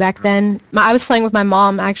that I knew back then. I was playing with my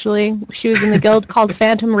mom, actually. She was in the guild called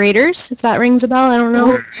Phantom Raiders, if that rings a bell. I don't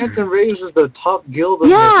know. Oh, Phantom Raiders is the top guild of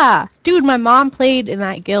Yeah! Dude, my mom played in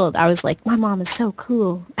that guild. I was like, my mom is so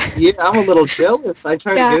cool. Yeah, I'm a little jealous. I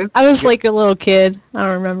tried to get Yeah, in. I was like a little kid. I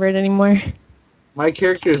don't remember it anymore. My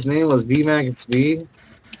character's name was VMAX V.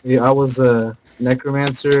 Yeah, I was a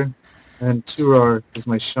necromancer, and Turar was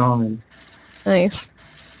my shaman. Nice.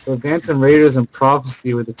 So Phantom Raiders and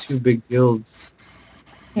Prophecy were the two big guilds.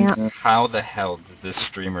 Yeah. How the hell did this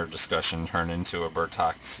streamer discussion turn into a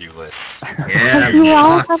Bertoxulus? Because we were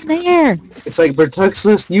all from there. It's like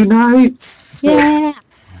Bertuxless unites! Yeah.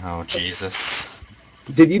 Oh, Jesus.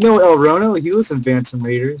 Did you know El Rono? He was in Phantom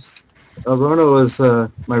Raiders. El Rono was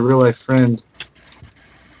my real-life friend.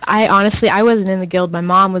 I wasn't in the guild. My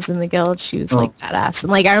mom was in the guild. She was like badass.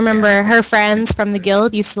 And like I remember her friends from the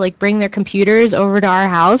guild used to like bring their computers over to our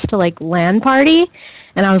house to like LAN party.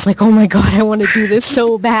 And I was like, oh my god, I want to do this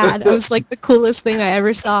so bad. It was like the coolest thing I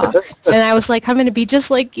ever saw. And I was like, I'm going to be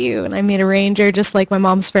just like you. And I made a ranger just like my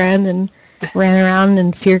mom's friend and ran around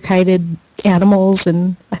and fear-kited animals.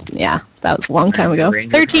 And yeah, that was a long time ago.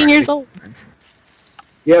 13 years old.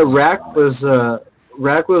 Yeah, Rack was the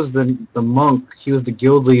monk. He was the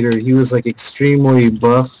guild leader. He was like extremely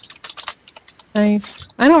buff. Nice.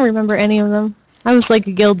 I don't remember any of them. I was like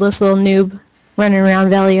a guildless little noob running around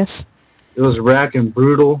Velius. It was Rack and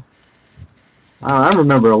Brutal. I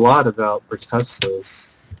remember a lot about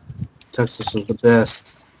Bertuxas. Bertuxas was the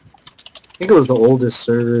best. I think it was the oldest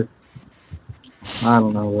server. I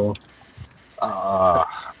don't know though.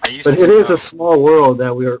 But it is a small world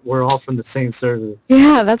that we're all from the same server.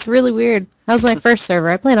 Yeah, that's really weird. That was my first server.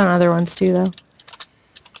 I played on other ones too, though.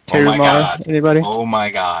 Oh my god! Anybody? Oh my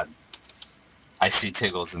god! I see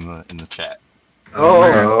Tiggles in the chat.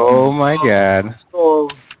 Oh my god!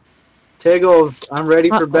 Tiggles, I'm ready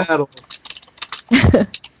for battle.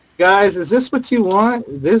 Guys, is this what you want?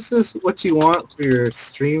 This is what you want for your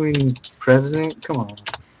streaming president? Come on.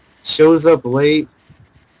 Shows up late.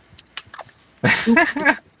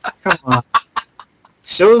 Come on.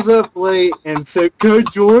 Shows up late and said, can I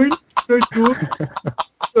join? Can I join?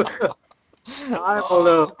 I don't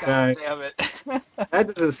know, guys. Damn it. That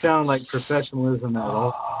doesn't sound like professionalism at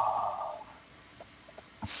all.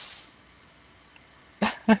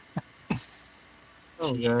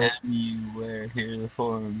 Oh, guys. Where here the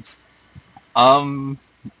forums?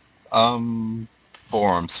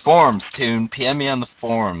 Forums, Tune. PM me on the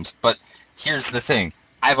forums. But here's the thing.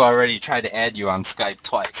 I've already tried to add you on Skype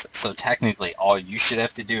twice, so technically all you should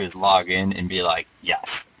have to do is log in and be like,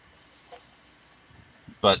 yes.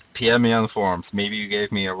 But PM me on the forums. Maybe you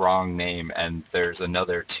gave me a wrong name and there's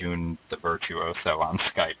another Tune the Virtuoso on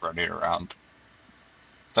Skype running around.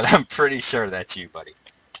 But I'm pretty sure that's you, buddy.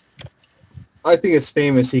 I think it's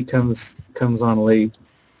famous he comes on late.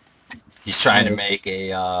 He's trying to make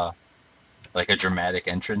a dramatic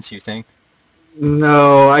entrance, you think?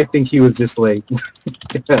 No, I think he was just late.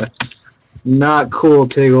 Not cool,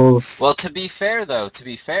 Tiggles. Well, to be fair,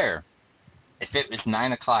 if it was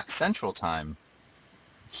 9 o'clock Central Time,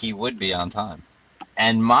 he would be on time.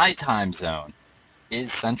 And my time zone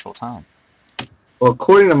is Central Time. Well,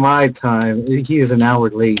 according to my time, he is an hour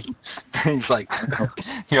late. He's like,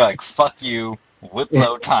 you're like, fuck you,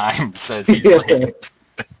 Wimplo time says he's late.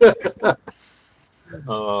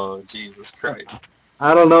 Oh, Jesus Christ.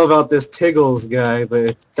 I don't know about this Tiggles guy, but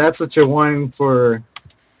if that's what you're wanting for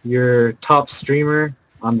your top streamer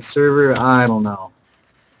on the server, I don't know.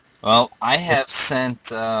 Well, I have sent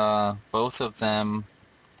both of them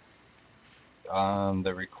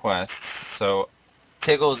the requests. So,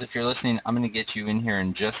 Tiggles, if you're listening, I'm going to get you in here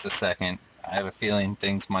in just a second. I have a feeling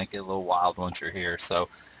things might get a little wild once you're here. So,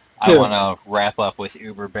 I want to wrap up with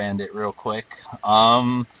Uberbandit real quick.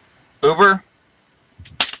 Uber,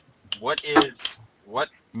 what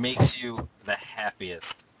makes you the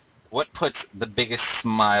happiest? What puts the biggest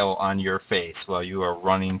smile on your face while you are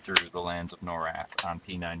running through the lands of Norath on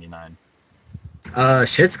P99?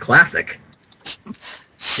 Shit's classic.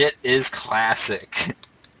 Shit is classic.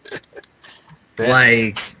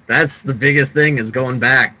 That's the biggest thing, is going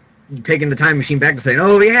back, taking the time machine back and saying,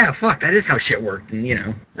 oh yeah, fuck, that is how shit worked,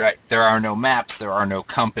 and Right. There are no maps, there are no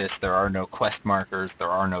compass, there are no quest markers, there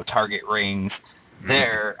are no target rings,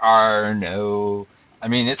 there are no... I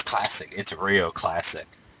mean, it's classic. It's real classic.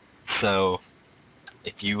 So,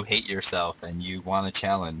 if you hate yourself and you want a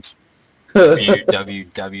challenge,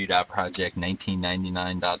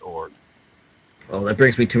 www.project1999.org. Well, that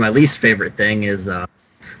brings me to my least favorite thing, is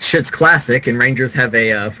shit's classic, and Rangers have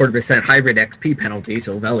a 40% hybrid XP penalty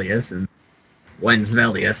till Velius, and when's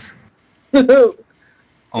Velius?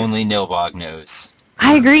 Only Nilbog knows.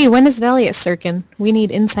 I agree. When is Velius, Sirken? We need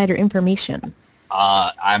insider information.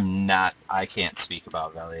 I can't speak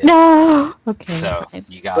about Velius. No! Okay. So, fine.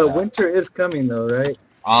 you gotta... But winter is coming, though, right?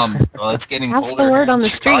 Well, it's getting That's colder the word here on in the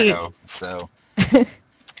Chicago, so...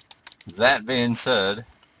 That being said,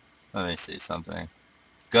 let me see something.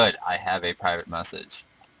 Good, I have a private message.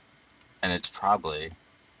 And it's probably...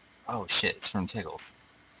 Oh shit, it's from Tiggles.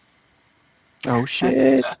 Oh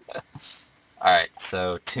shit. Alright,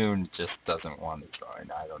 so Toon just doesn't want to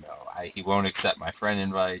join. I don't know. He won't accept my friend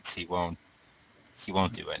invites. He won't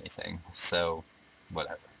do anything. So,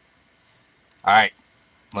 whatever. Alright,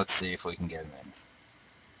 let's see if we can get him in.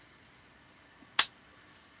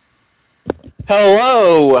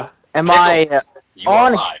 Hello. Am Tickle. I You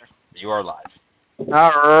on? are live. You are live.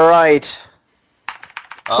 All right.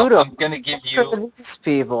 Oh, Who the I'm gonna give Who you. are these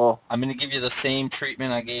people? I'm gonna give you the same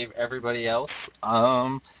treatment I gave everybody else.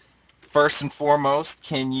 First and foremost,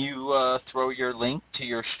 can you throw your link to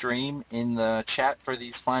your stream in the chat for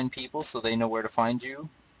these fine people so they know where to find you?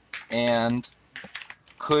 And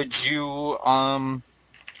could you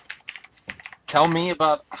tell me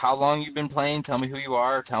about how long you've been playing? Tell me who you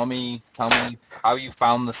are. Tell me how you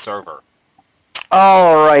found the server.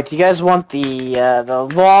 All right. You guys want the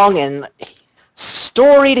long and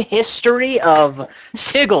storied history of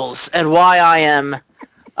Tiggles and why I am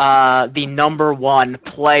the #1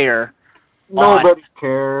 player Nobody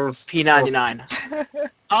cares. P99.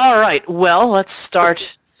 All right. Well, let's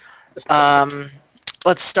start.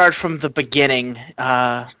 Let's start from the beginning.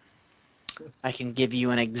 I can give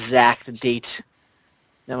you an exact date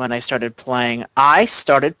when I started playing. I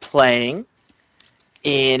started playing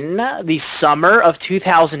in the summer of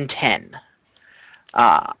 2010.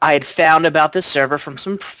 I had found about this server from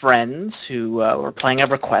some friends who were playing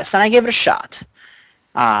EverQuest, and I gave it a shot.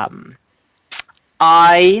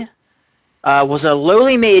 I was a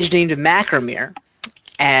lowly mage named Macromere,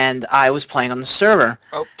 and I was playing on the server.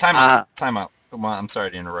 Oh, time out. Well, I'm sorry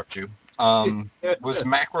to interrupt you. Was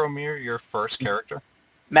Macromere your first character?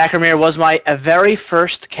 Macromere was my very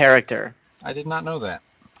first character. I did not know that.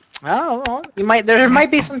 Oh, well, there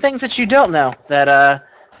might be some things that you don't know that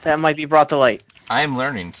might be brought to light. I'm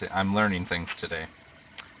learning things today.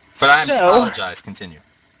 But I apologize. Continue.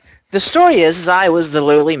 The story is I was the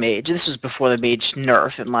lowly mage. This was before the mage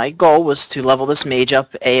nerf, and my goal was to level this mage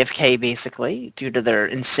up AFK, basically, due to their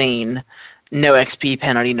insane no XP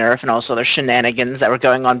penalty nerf and also their shenanigans that were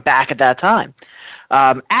going on back at that time.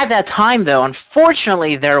 At that time, though,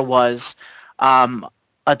 unfortunately, there was a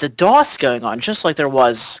DDoS going on, just like there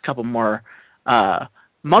was a couple more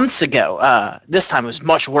months ago. This time it was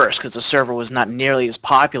much worse because the server was not nearly as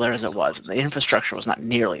popular as it was, and the infrastructure was not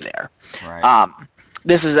nearly there. Right.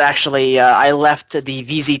 This is actually, I left the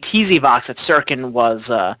VZTZ box that Sirken was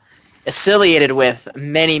affiliated with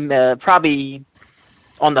probably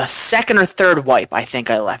on the second or third wipe. I think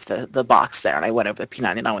I left the box there, and I went over to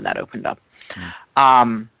P99 when that opened up.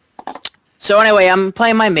 So anyway, I'm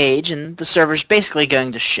playing my mage, and the server's basically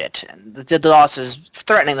going to shit, and the DDoS is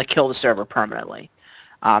threatening to kill the server permanently.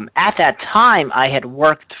 At that time, I had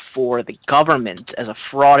worked for the government as a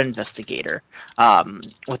fraud investigator.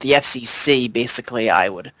 With the FCC, basically, I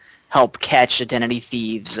would help catch identity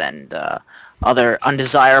thieves and other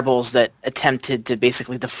undesirables that attempted to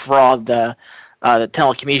basically defraud the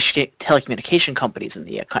telecommunication companies in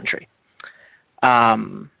the country.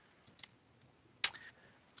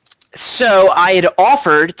 So I had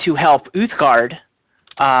offered to help Uthgard.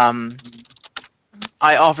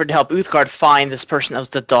 I offered to help Uthgard find this person that was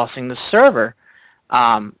DDoSing the server,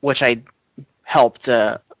 which I helped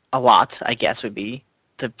a lot, I guess would be,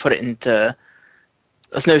 to put it into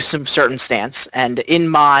some certain stance. And in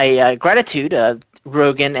my gratitude,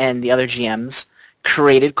 Rogan and the other GMs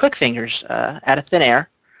created Quick Fingers out of thin air,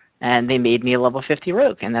 and they made me a level 50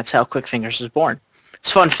 rogue, and that's how Quick Fingers was born. It's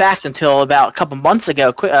a fun fact, until about a couple months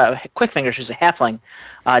ago, Quick Fingers, who's a halfling,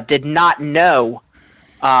 did not know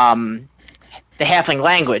the halfling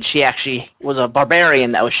language. He actually was a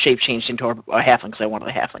barbarian that was shape-changed into a halfling because I wanted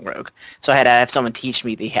a halfling rogue. So I had to have someone teach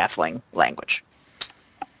me the halfling language.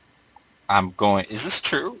 Is this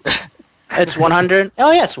true? It's 100.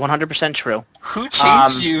 Oh yeah, it's 100% true. Who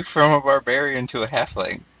changed you from a barbarian to a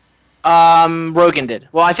halfling? Rogan did.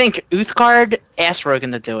 Well, I think Uthgard asked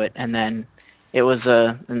Rogan to do it, and then it was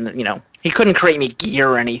he couldn't create me gear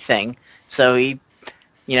or anything, so he,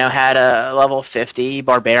 had a level 50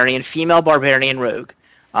 female barbarian rogue,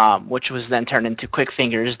 which was then turned into Quick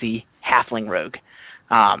Fingers, the halfling rogue.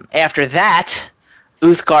 After that,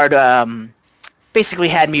 Uthgard basically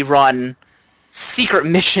had me run secret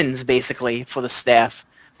missions, basically, for the staff.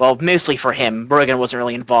 Well, mostly for him. Rogan wasn't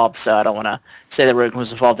really involved, so I don't want to say that Rogan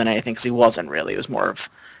was involved in anything, because he wasn't really. It was more of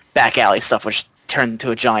back alley stuff, which turned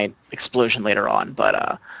into a giant explosion later on.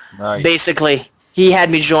 But Right. basically, he had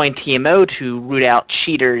me join TMO to root out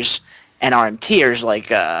cheaters and RMTers,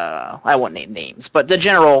 like, I won't name names, but the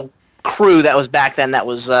general crew that was back then that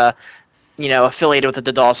was, affiliated with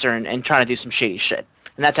the DDoSer and trying to do some shady shit.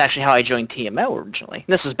 And that's actually how I joined TMO originally.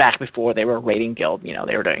 This is back before they were a raiding guild.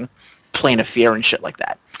 They were doing Plane of Fear and shit like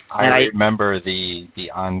that. I remember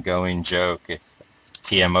the ongoing joke, if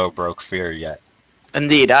TMO broke fear yet.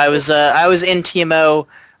 Indeed, I was in TMO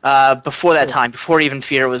before that time, before even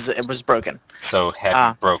Fear was broken. So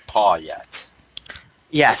hadn't broke paw yet.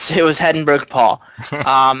 Yes, it was head and broke paw.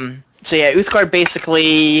 So yeah, Uthgard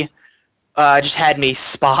basically just had me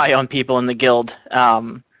spy on people in the guild.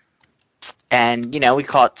 And, we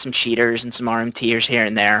caught some cheaters and some RMTers here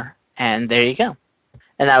and there, and there you go.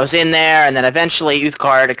 And I was in there, and then eventually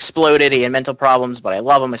Uthgard exploded. He had mental problems, but I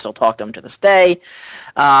love him. I still talk to him to this day.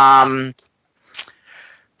 Blah,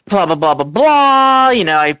 blah, blah, blah, blah.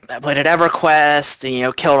 I played at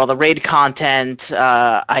EverQuest, killed all the raid content.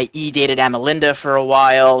 I E-dated Amalinda for a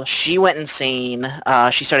while. She went insane.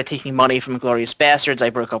 She started taking money from Glorious Bastards. I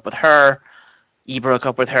broke up with her. E broke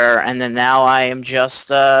up with her. And then now I am just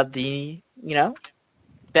the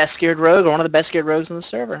best geared rogue, or one of the best geared rogues on the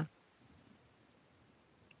server.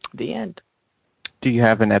 The end. Do you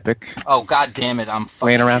have an epic? Oh, god damn it, I'm fucking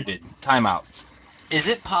Laying around? muted. Time out. Is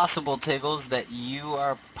it possible, Tiggles, that you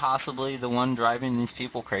are possibly the one driving these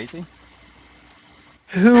people crazy?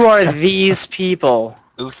 Who are these people?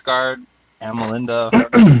 Uthgard,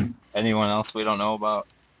 Amalinda, anyone else we don't know about?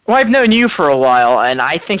 Well, I've known you for a while, and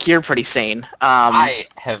I think you're pretty sane. I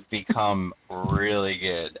have become really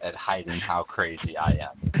good at hiding how crazy I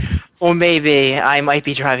am. Well, maybe I might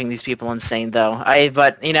be driving these people insane, though.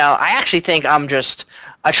 But I actually think I'm just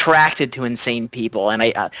attracted to insane people, and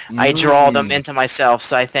I draw them into myself.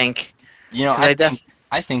 So I think, I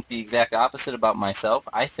think the exact opposite about myself.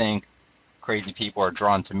 I think crazy people are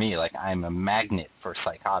drawn to me, like I'm a magnet for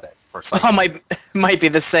psychotic. Oh, might be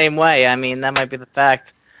the same way. I mean, that might be the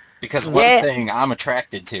fact. Because one thing I'm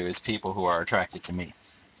attracted to is people who are attracted to me.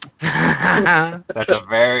 That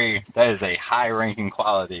is a high-ranking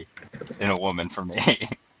quality in a woman for me.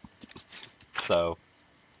 So,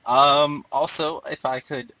 also, if I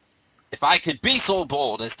could be so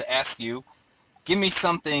bold as to ask you, give me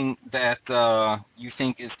something that you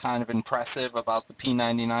think is kind of impressive about the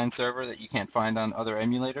P99 server that you can't find on other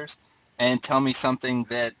emulators, and tell me something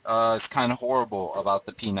that is kind of horrible about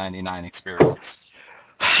the P99 experience.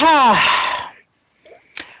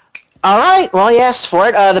 All right, well, you asked for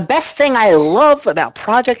it. The best thing I love about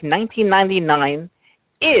Project 1999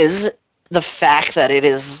 is the fact that it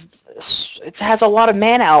has a lot of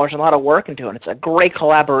man hours and a lot of work into it. It's a great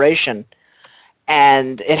collaboration,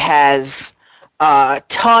 and it has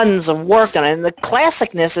tons of work done it. And the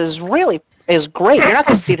classicness is great. You're not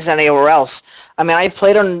going to see this anywhere else. I mean, I've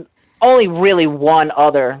played on only really one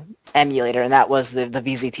other emulator, and that was the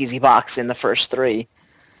VZTZ box in the first three.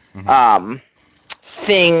 Mm-hmm.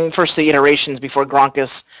 First three iterations before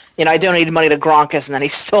Gronkis. I donated money to Gronkis, and then he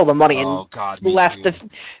stole the money and left to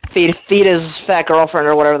feed his fat girlfriend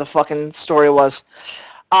or whatever the fucking story was.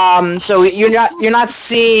 So you're not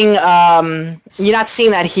seeing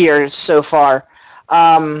that here so far.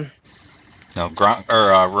 No,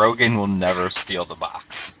 Rogan will never steal the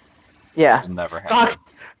box. Yeah, It'll never happen.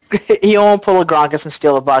 He won't pull a Gronkis and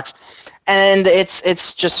steal the box. And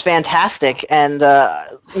it's just fantastic, and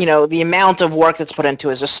the amount of work that's put into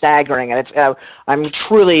it is just staggering, and I'm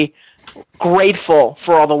truly grateful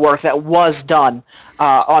for all the work that was done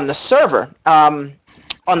on the server. On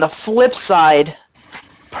the flip side,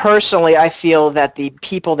 personally, I feel that the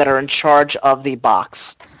people that are in charge of the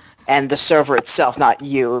box and the server itself, not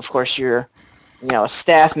you. Of course, you're, a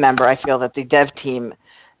staff member. I feel that the dev team,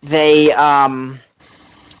 I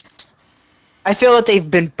feel that they've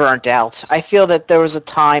been burnt out. I feel that there was a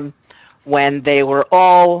time when they were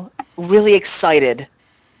all really excited,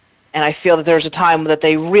 and I feel that there was a time that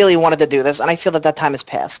they really wanted to do this, and I feel that that time has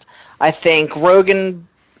passed. I think Rogan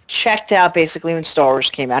checked out basically when Star Wars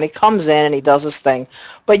came out. He comes in and he does his thing,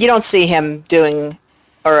 but you don't see him doing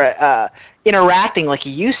or interacting like he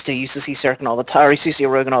used to. You used to see Sirken all the time, or you used to see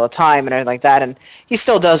Rogan all the time and everything like that, and he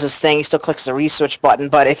still does his thing. He still clicks the research button,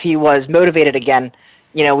 but if he was motivated again,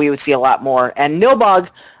 we would see a lot more. And Nilbog,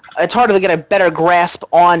 it's hard to get a better grasp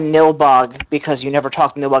on Nilbog because you never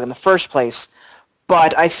talked to Nilbog in the first place,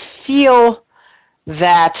 but I feel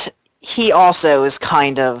that he also is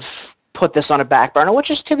kind of put this on a back burner,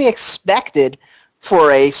 which is to be expected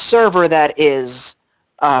for a server that is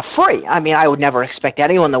free. I mean, I would never expect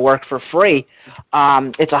anyone to work for free.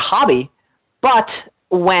 It's a hobby, but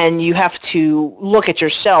when you have to look at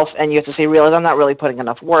yourself and you have to realize I'm not really putting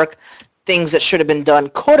enough work, things that should have been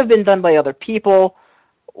done could have been done by other people,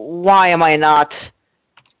 why am I not,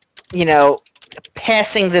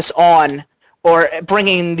 passing this on or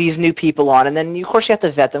bringing these new people on? And then, of course, you have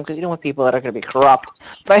to vet them because you don't want people that are going to be corrupt.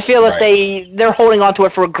 But I feel that they're holding on to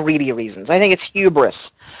it for greedy reasons. I think it's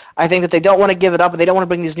hubris. I think that they don't want to give it up and they don't want to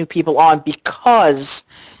bring these new people on because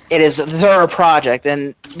it is their project.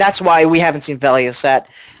 And that's why we haven't seen Velius yet.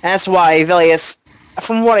 And that's why Velius,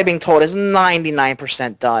 from what I'm being told, is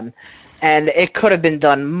 99% done. And it could have been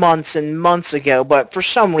done months and months ago, but for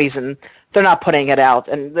some reason, they're not putting it out.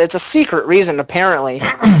 And it's a secret reason, apparently.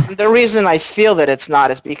 The reason I feel that it's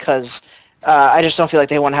not is because I just don't feel like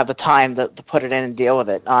they want to have the time to put it in and deal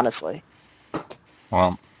with it, honestly.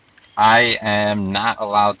 Well, I am not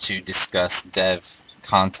allowed to discuss dev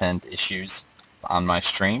content issues on my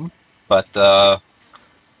stream, but I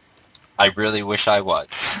really wish I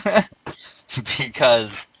was.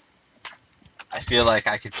 Because I feel like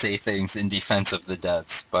I could say things in defense of the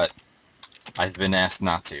devs, but I've been asked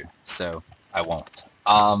not to, so I won't.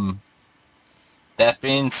 That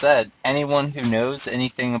being said, anyone who knows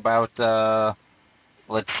anything about,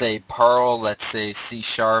 let's say Perl, let's say C#,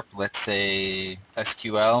 let's say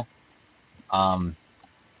SQL,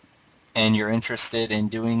 and you're interested in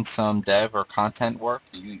doing some dev or content work,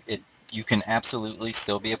 you can absolutely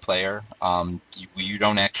still be a player. You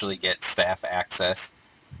don't actually get staff access.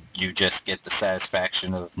 You just get the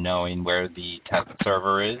satisfaction of knowing where the test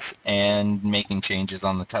server is and making changes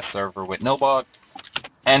on the test server with Nilbog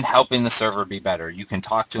and helping the server be better. You can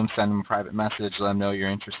talk to him, send him a private message, let him know you're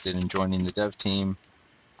interested in joining the dev team.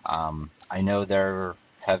 I know there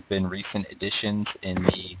have been recent additions in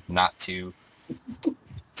the not too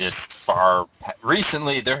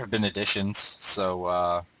recently there have been additions,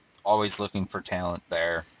 so always looking for talent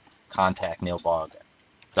there. Contact Nilbog.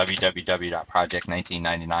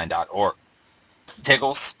 www.project1999.org.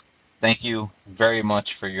 Tiggles, thank you very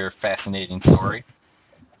much for your fascinating story.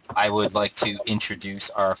 I would like to introduce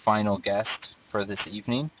our final guest for this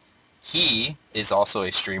evening. He is also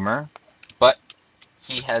a streamer, but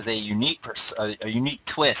he has a unique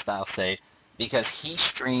twist, I'll say, because he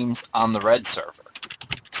streams on the Red server.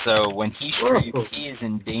 So when he streams, he is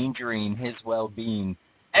endangering his well-being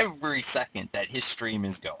every second that his stream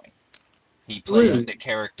is going. He plays the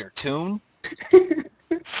character Toon.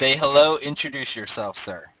 Say hello, introduce yourself,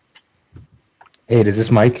 sir. Hey, does this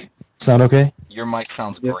mic sound okay? Your mic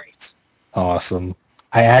sounds great. Awesome.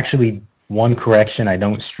 One correction, I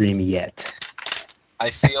don't stream yet. I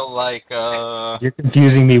feel like, You're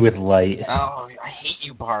confusing me with Light. Oh, I hate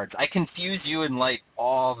you, Bards. I confuse you and Light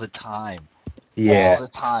all the time. Yeah. All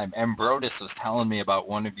the time. And Brodus was telling me about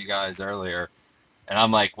one of you guys earlier, and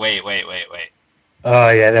I'm like, wait.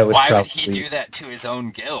 Oh, yeah, that was Why probably... would he do that to his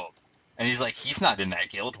own guild? And he's like, he's not in that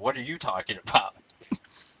guild. What are you talking about?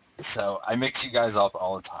 So I mix you guys up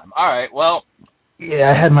all the time. All right, well.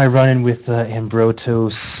 Yeah, I had my run-in with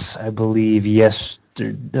Ambrotos, I believe,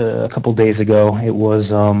 a couple days ago. It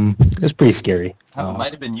was pretty scary. It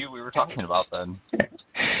might have been you we were talking about then.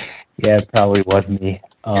 Yeah, it probably was me.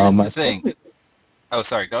 Here's the thing. Oh,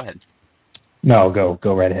 sorry, go ahead. No, go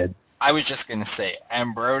right ahead. I was just going to say,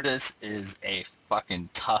 Ambrotus is a fucking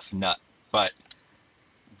tough nut, but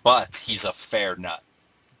he's a fair nut.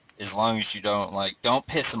 As long as you don't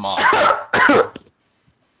piss him off.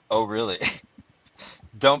 Oh, really?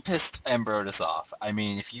 Don't piss Ambrotus off. I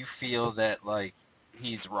mean, if you feel that,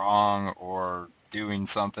 he's wrong or doing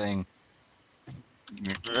something,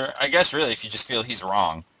 I guess really if you just feel he's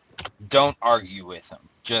wrong, don't argue with him.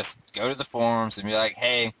 Just go to the forums and be like,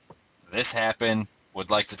 hey, this happened,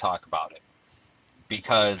 would like to talk about it.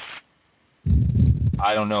 Because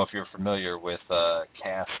I don't know if you're familiar with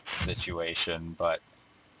Cast's situation, but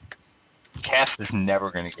Cast is never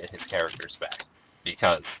going to get his characters back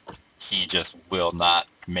because he just will not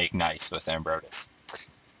make nice with Ambrotus.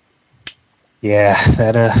 Yeah,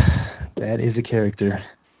 that is a character.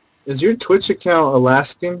 Is your Twitch account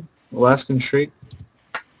Alaskan Shriek?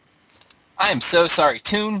 I am so sorry.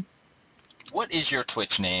 Toon, what is your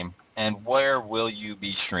Twitch name, and where will you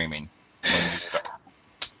be streaming when you start?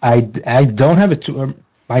 I don't have a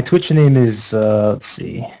my Twitch name is let's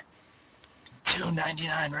see.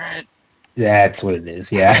 299 Red. That's what it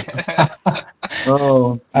is. Yeah.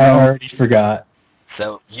 Oh, I already forgot.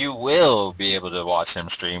 So you will be able to watch him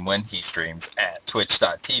stream when he streams at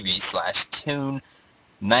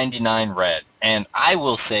twitch.tv/Toon99Red. And I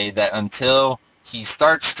will say that until he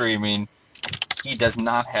starts streaming, he does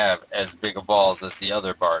not have as big a balls as the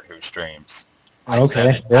other Bard who streams. Okay,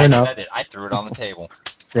 I fair enough. said it. I threw it on the table.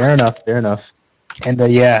 Fair enough. And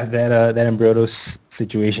yeah, that Ambrotos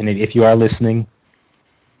situation. If you are listening,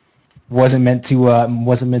 wasn't meant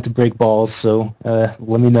to break balls. So let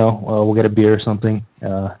me know. We'll get a beer or something.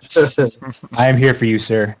 I am here for you,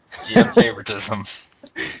 sir. You have favoritism.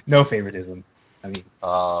 No favoritism. I mean,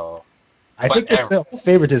 Oh. I think that the whole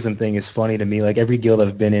favoritism thing is funny to me. Like every guild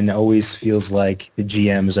I've been in always feels like the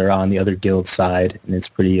GMs are on the other guild's side, and it's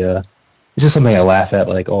pretty. It's just something I laugh at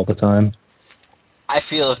like all the time. I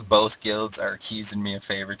feel if both guilds are accusing me of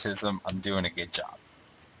favoritism, I'm doing a good job.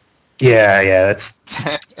 Yeah, that's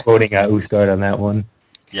quoting Uthgard on that one.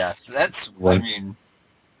 Yeah, that's, I mean,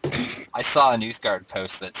 I saw an Uthgard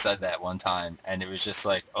post that said that one time, and it was just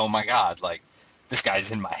like, oh my god, like, this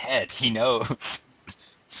guy's in my head, he knows.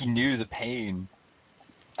 He knew the pain.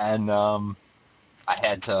 And I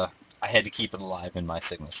had to keep it alive in my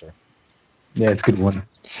signature. Yeah, it's a good one.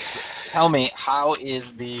 Tell me, how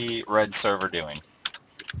is the Red server doing?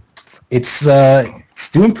 It's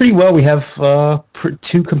doing pretty well. We have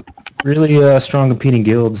two really strong competing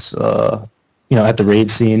guilds. At the raid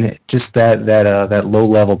scene. Just that low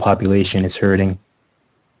level population is hurting.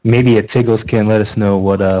 Maybe a Tiggles can let us know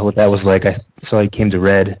what that was like. I saw he came to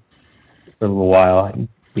Red for a little while.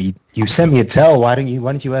 But you sent me a tell. Why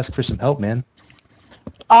didn't you ask for some help, man?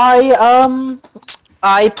 I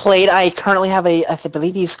played. I currently have I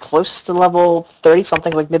believe he's close to level 30,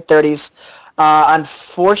 something like mid-30s.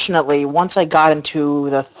 Unfortunately, once I got into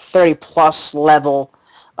the 30-plus level,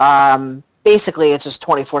 basically it's just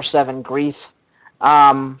 24/7 grief,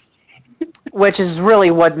 which is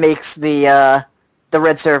really what makes the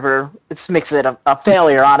Red server, it makes it a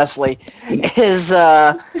failure, honestly, is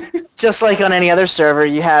just like on any other server,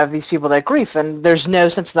 you have these people that grief, and there's no,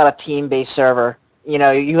 since it's not a team-based server,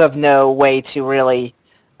 you have no way to really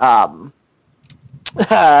kind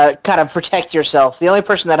of protect yourself. The only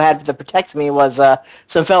person that had to protect me was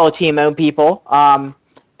some fellow team-owned people, and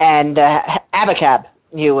Abacab,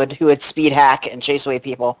 who would speed hack and chase away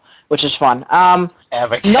people, which is fun.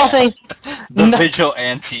 Abacab, nothing. The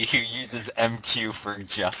vigilante who uses MQ for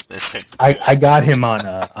justice. I got him on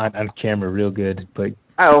camera real good, but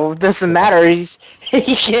Oh, doesn't matter.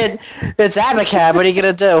 He can. It's Abacab. What are you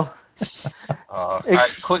gonna do? All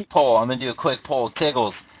right, quick poll. I'm gonna do a quick poll.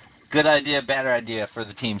 Tiggles, good idea, bad idea for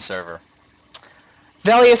the team server?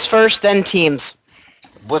 Velius first, then teams.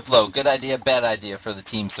 Wimplo, good idea, bad idea for the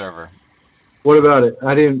team server? What about it?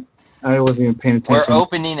 I wasn't even paying attention. We're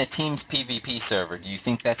opening a team's PvP server. Do you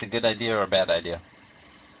think that's a good idea or a bad idea?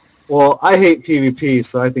 Well, I hate PvP,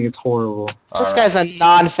 so I think it's horrible. This guy's a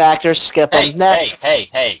non-factor. Skip him. Next.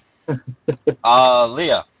 Hey.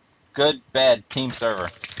 Lyaa, good, bad team server?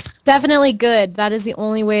 Definitely good. That is the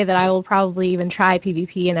only way that I will probably even try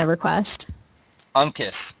PvP in EverQuest.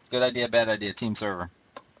 Uncus, good idea, bad idea, team server?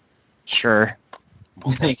 Sure.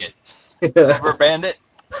 We'll take it. Uberbandit?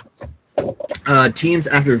 Teams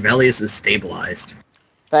after Velius is stabilized.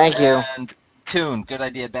 Thank you. And Toon, good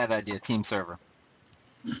idea, bad idea, team server?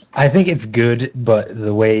 I think it's good, but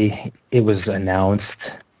the way it was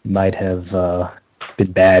announced might have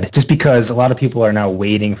been bad. Just because a lot of people are now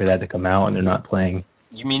waiting for that to come out and they're not playing.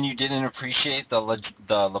 You mean you didn't appreciate the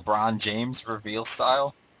LeBron James reveal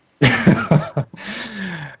style?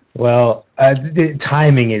 Well, the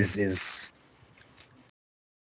timing is